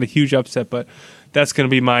 6, not a huge upset, but that's going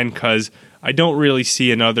to be mine because I don't really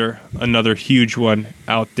see another huge one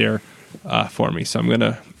out there for me. So I'm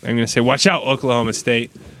gonna say watch out, Oklahoma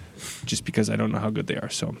State, just because I don't know how good they are.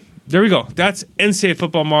 So there we go. That's NCAA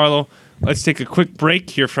football, Marlo. Let's take a quick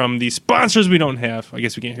break, hear from the sponsors we don't have. I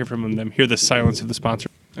guess we can't hear from them. Hear the silence of the sponsor.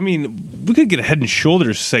 I mean, we could get a Head and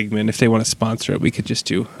Shoulders segment if they want to sponsor it. We could just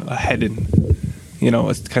do a Head and,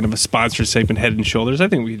 it's kind of a sponsor segment, Head and Shoulders. I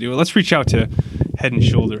think we could do it. Let's reach out to Head and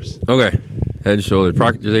Shoulders. Okay. Head and Shoulders.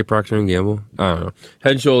 Do they Procter & Gamble? I don't know.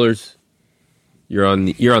 Head and Shoulders, you're on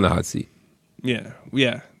the hot seat. Yeah.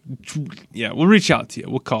 We'll reach out to you.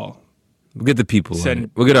 We'll call. We'll get the people on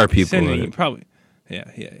it. We'll get our people on it. Probably.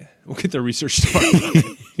 Yeah. We'll get the research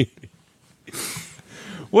department.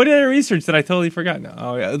 What did I research that I totally forgot now?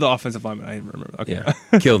 Oh, yeah, the offensive lineman. I remember. Okay. Yeah,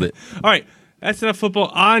 killed it. All right. That's enough football.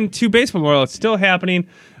 On to baseball. Well, it's still happening.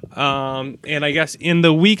 And I guess in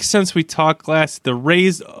the week since we talked last, the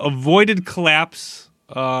Rays avoided collapse,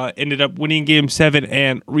 ended up winning Game 7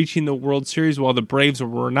 and reaching the World Series, while the Braves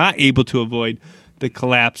were not able to avoid the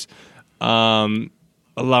collapse, allowing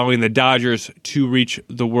the Dodgers to reach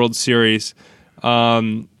the World Series.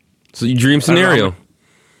 So your dream scenario.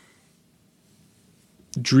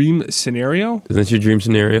 Dream scenario? Is that your dream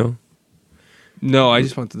scenario? No, I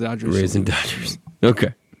just want the Dodgers. Rays and Dodgers.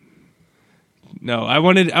 Okay. No, I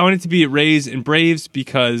wanted to be Rays and Braves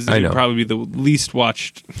because it would probably be the least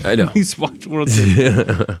watched World Series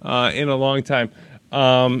in a long time.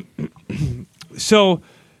 So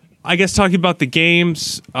I guess talking about the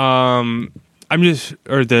games, I guess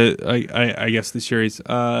the series.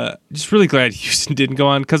 Just really glad Houston didn't go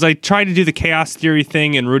on because I tried to do the chaos theory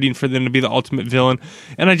thing and rooting for them to be the ultimate villain,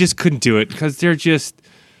 and I just couldn't do it because they're just,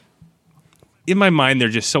 in my mind, they're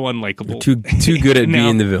just so unlikable. Too good at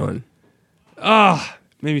being the villain.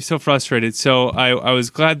 Made me so frustrated. So I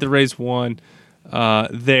was glad the Rays won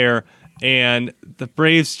there, and the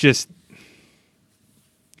Braves just.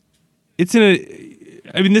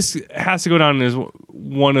 This has to go down as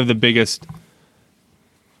one of the biggest.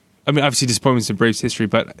 Obviously disappointments in Braves history,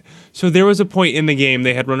 but so there was a point in the game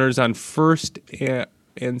they had runners on first and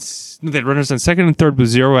they had runners on second and third with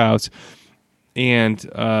 0 outs, and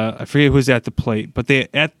I forget who was at the plate, but they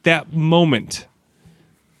at that moment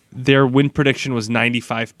their win prediction was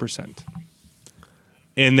 95%,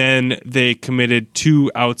 and then they committed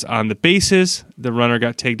 2 outs on the bases. The runner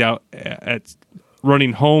got tagged out at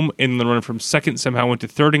running home, and the runner from second somehow went to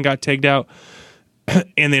third and got tagged out.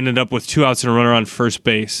 and they ended up with 2 outs and a runner on first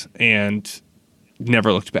base and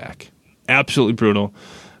never looked back. Absolutely brutal.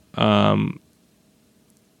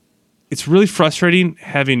 It's really frustrating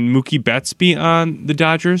having Mookie Betts be on the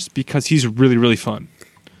Dodgers because he's really, really fun.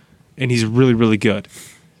 And he's really, really good.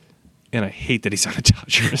 And I hate that he's on the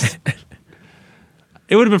Dodgers.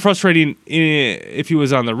 It would have been frustrating if he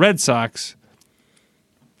was on the Red Sox,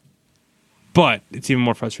 but it's even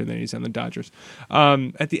more frustrating that he's on the Dodgers.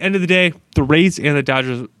 At the end of the day, the Rays and the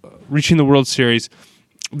Dodgers reaching the World Series,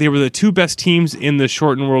 they were the 2 best teams in the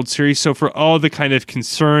shortened World Series. So for all the kind of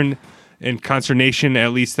concern and consternation,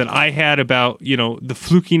 at least that I had about, the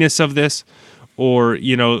flukiness of this, or,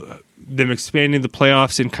 them expanding the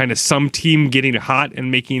playoffs and kind of some team getting hot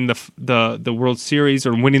and making the World Series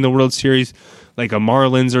or winning the World Series, like a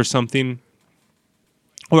Marlins or something,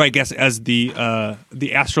 or I guess as the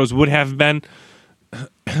Astros would have been,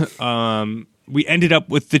 we ended up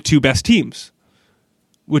with the 2 best teams,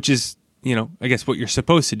 which is, I guess what you're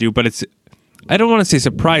supposed to do. But I don't want to say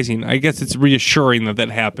surprising. I guess it's reassuring that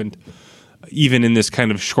happened, even in this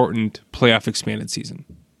kind of shortened playoff expanded season.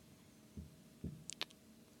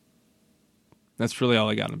 That's really all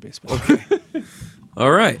I got on baseball. Okay.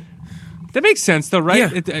 All right. That makes sense, though,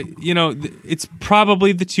 right? Yeah. It's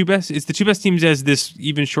probably the 2 best. It's the 2 best teams as this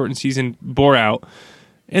even shortened season bore out,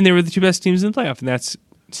 and they were the 2 best teams in the playoff, and that's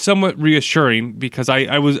somewhat reassuring because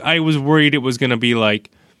I was worried it was going to be like,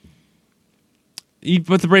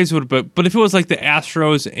 but the Braves would. But if it was like the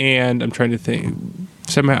Astros and I'm trying to think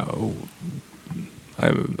somehow, I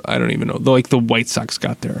don't even know. Like the White Sox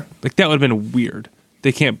got there, like that would have been weird.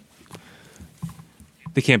 They can't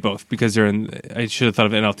both because they're in. I should have thought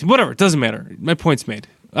of an NL team. Whatever, it doesn't matter. My point's made.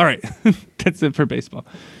 All right, that's it for baseball.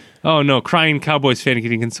 Oh no, crying Cowboys fan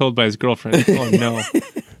getting consoled by his girlfriend. Oh no.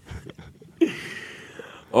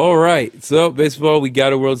 All right, so baseball, we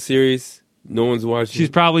got a World Series. No one's watching. She's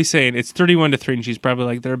probably saying it's 31-3, and she's probably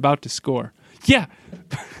like, they're about to score. Yeah,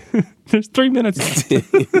 there's 3 minutes left.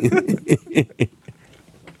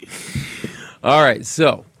 All right,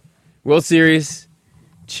 so World Series.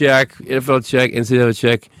 Check, NFL check, NCAA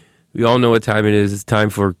check. We all know what time it is. It's time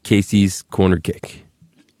for Casey's corner kick.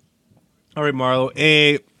 All right, Marlo.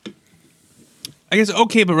 I guess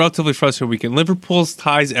okay, but relatively frustrating weekend. Liverpool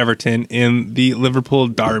ties Everton in the Liverpool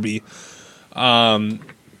derby.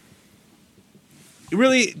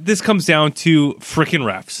 Really, this comes down to frickin'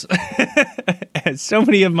 refs. As so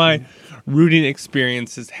many of my rooting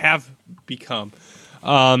experiences have become.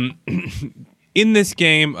 In this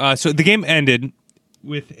game, so the game ended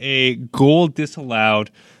with a goal disallowed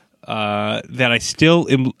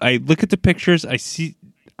that I look at the pictures,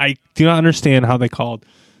 I do not understand how they called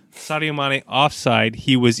Sadio Mane offside.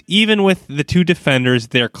 He was even with the 2 defenders.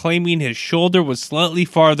 They're claiming his shoulder was slightly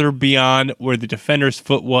farther beyond where the defender's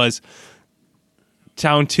foot was,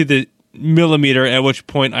 down to the millimeter, at which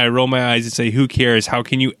point I roll my eyes and say, who cares? How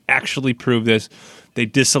can you actually prove this? They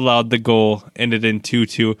disallowed the goal, ended in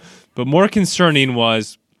 2-2. But more concerning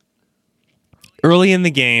was early in the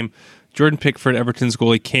game, Jordan Pickford, Everton's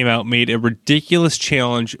goalie, came out, made a ridiculous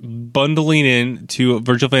challenge, bundling in to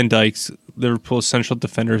Virgil van Dijk's, Liverpool's central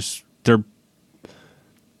defenders, their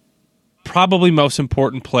probably most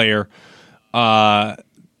important player,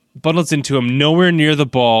 bundles into him nowhere near the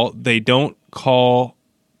ball. They don't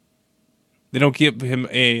give him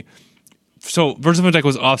so Virgil van Dijk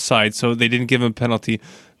was offside, so they didn't give him a penalty,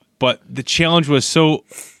 but the challenge was so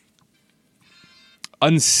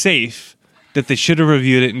unsafe that they should have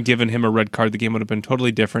reviewed it and given him a red card. The game would have been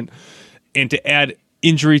totally different. And to add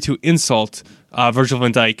injury to insult, Virgil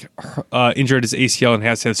van Dijk injured his ACL and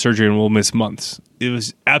has had surgery and will miss months. It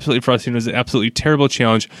was absolutely frustrating. It was an absolutely terrible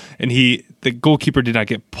challenge, and the goalkeeper did not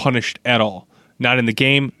get punished at all. Not in the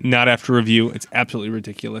game, not after review. It's absolutely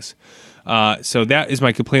ridiculous. So that is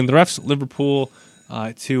my complaint. The refs, Liverpool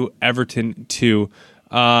 2, Everton 2.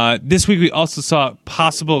 This week we also saw a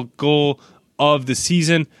possible goal of the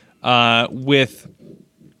season with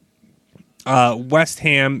West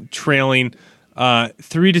Ham trailing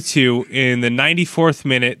 3-2 in the 94th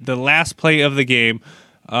minute, the last play of the game.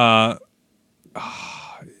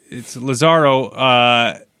 It's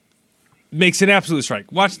Lazaro makes an absolute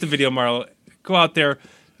strike. Watch the video, Marlo. Go out there,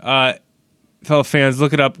 fellow fans,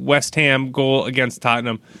 look it up. West Ham goal against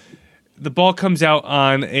Tottenham. The ball comes out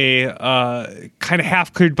on a kind of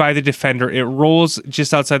half cleared by the defender. It rolls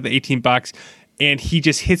just outside the 18 box, and he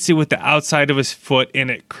just hits it with the outside of his foot,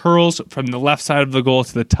 and it curls from the left side of the goal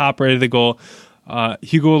to the top right of the goal.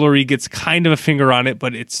 Hugo Lloris gets kind of a finger on it,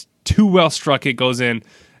 but it's too well struck. It goes in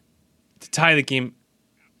to tie the game.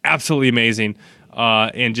 Absolutely amazing.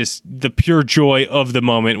 and just the pure joy of the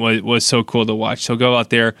moment was so cool to watch. So go out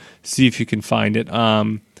there, see if you can find it.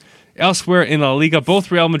 Elsewhere in La Liga,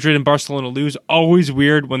 both Real Madrid and Barcelona lose. Always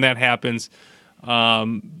weird when that happens.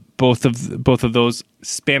 Both of those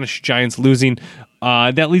Spanish giants losing.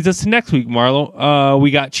 That leads us to next week, Marlo.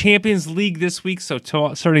 We got Champions League this week, so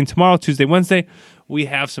starting tomorrow, Tuesday, Wednesday, we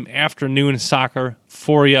have some afternoon soccer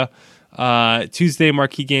for you. Tuesday,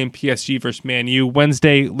 marquee game, PSG versus Man U.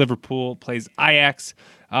 Wednesday, Liverpool plays Ajax,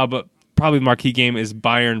 but probably the marquee game is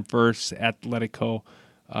Bayern versus Atletico.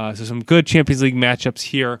 So some good Champions League matchups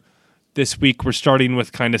here this week. We're starting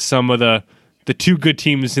with kind of some of the two good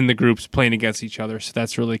teams in the groups playing against each other, so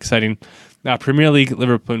that's really exciting. Premier League,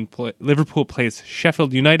 Liverpool plays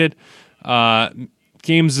Sheffield United.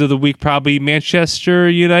 Games of the week, probably Manchester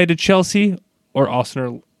United, Chelsea, or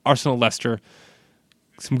Arsenal, Leicester.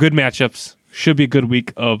 Some good matchups. Should be a good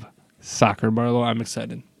week of soccer, Marlo. I'm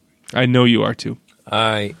excited. I know you are too.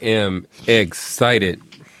 I am excited.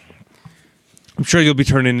 I'm sure you'll be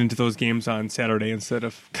turning into those games on Saturday instead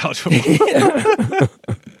of college football.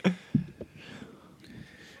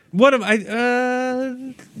 What am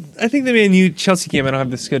I think the Man U Chelsea game. I don't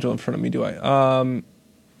have the schedule in front of me, do I?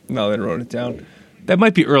 No, I wrote it down. That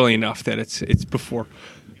might be early enough that it's before,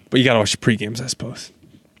 but you got to watch the pre-games, I suppose.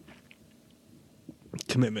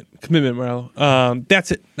 Commitment, Morello.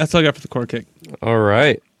 That's it. That's all I got for the corner kick. All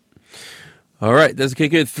right. That's okay.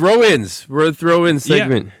 Good. Throw-ins. We're a throw-in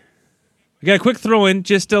segment. Yeah. I got a quick throw-in.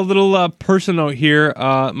 Just a little personal here.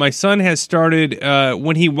 My son has started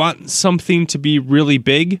when he wants something to be really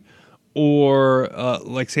big, or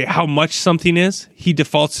like say how much something is, he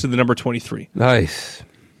defaults to the number 23. Nice.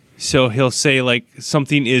 So he'll say like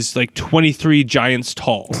something is like 23 giants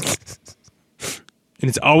tall. And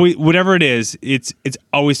it's always, whatever it is, it's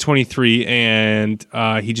always 23, and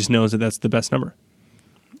he just knows that that's the best number.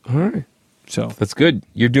 All right. So that's good.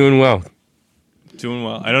 You're doing well. Doing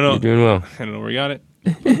well. I don't know. You're doing well. I don't know where you got it.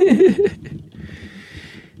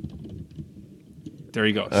 There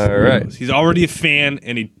he goes. All right. He's already a fan,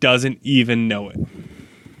 and he doesn't even know it.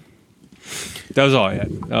 That was all I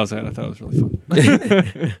had. That was it. I thought it was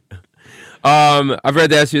really fun. I've read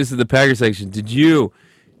to ask you this in the Packer section. Did you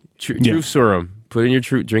Truth Serum? Put in your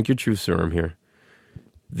truth. Drink your Truth Serum here.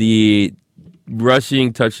 The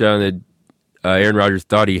rushing touchdown that Aaron Rodgers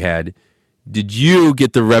thought he had. Did you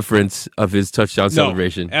get the reference of his touchdown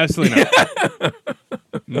celebration? Absolutely not.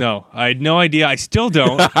 No, I had no idea. I still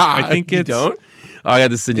don't. I think it's. You don't? Oh, I got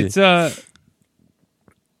to send you. It's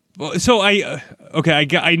well, so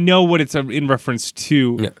I know what it's in reference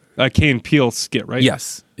to. Key and Peele skit, right?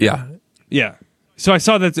 Yes. Yeah. Yeah. So I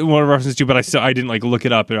saw that's what it references to, but I didn't like look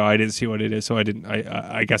it up. I didn't see what it is, so I didn't.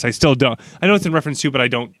 I guess I still don't. I know it's in reference to, but I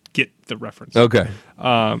don't get the reference. Okay.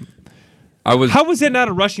 How was that not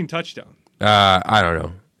a rushing touchdown? I don't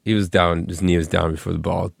know. He was down. His knee was down before the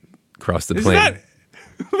ball crossed the plane.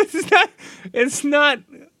 It's not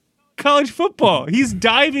college football. He's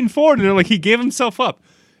diving forward, and they're like, he gave himself up.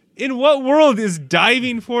 In what world is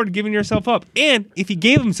diving forward giving yourself up? And if he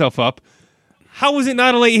gave himself up, how was it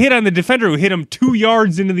not a late hit on the defender who hit him 2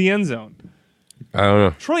 yards into the end zone? I don't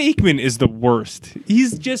know. Troy Aikman is the worst. He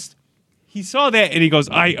saw that and he goes,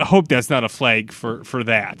 I hope that's not a flag for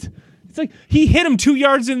that. It's like, he hit him 2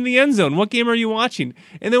 yards in the end zone. What game are you watching?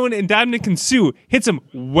 And then when Ndamukong Suh hits him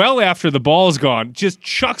well after the ball's gone, just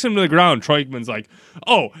chucks him to the ground, Troy Aikman's like,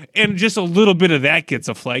 oh, and just a little bit of that gets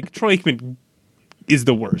a flag. Troy Aikman is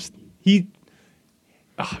the worst. He's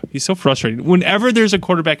so frustrating. Whenever there's a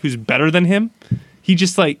quarterback who's better than him, he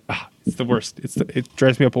just like, it's the worst. It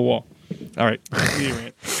drives me up a wall. All right.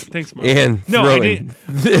 Thanks, Mark. And throwing.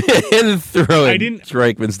 And throwing. I didn't.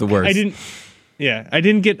 Troy Aikman's the worst. I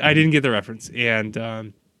didn't get the reference,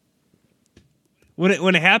 and when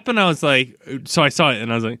it happened, I was like, so I saw it,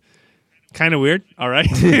 and I was like, kind of weird. All right,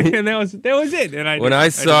 and that was it. And I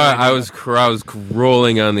saw it, I was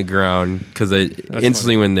rolling on the ground because I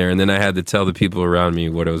instantly went there, and then I had to tell the people around me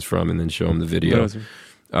what it was from, and then show them the video.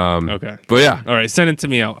 Okay, but yeah, all right, send it to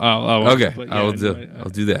me. I'll okay, I'll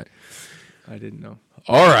do that. I didn't know.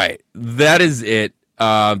 All right, that is it.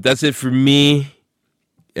 That's it for me.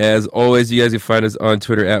 As always, you guys can find us on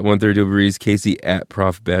Twitter at 130breeze, Casey at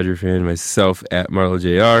Prof Badger Fan, myself at Marlo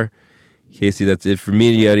JR. Casey, that's it for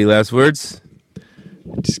me. Do you have any last words?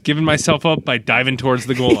 Just giving myself up by diving towards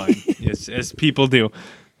the goal line, as people do.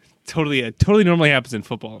 Totally normally happens in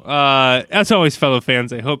football. As always, fellow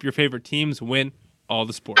fans, I hope your favorite teams win all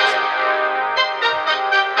the sports.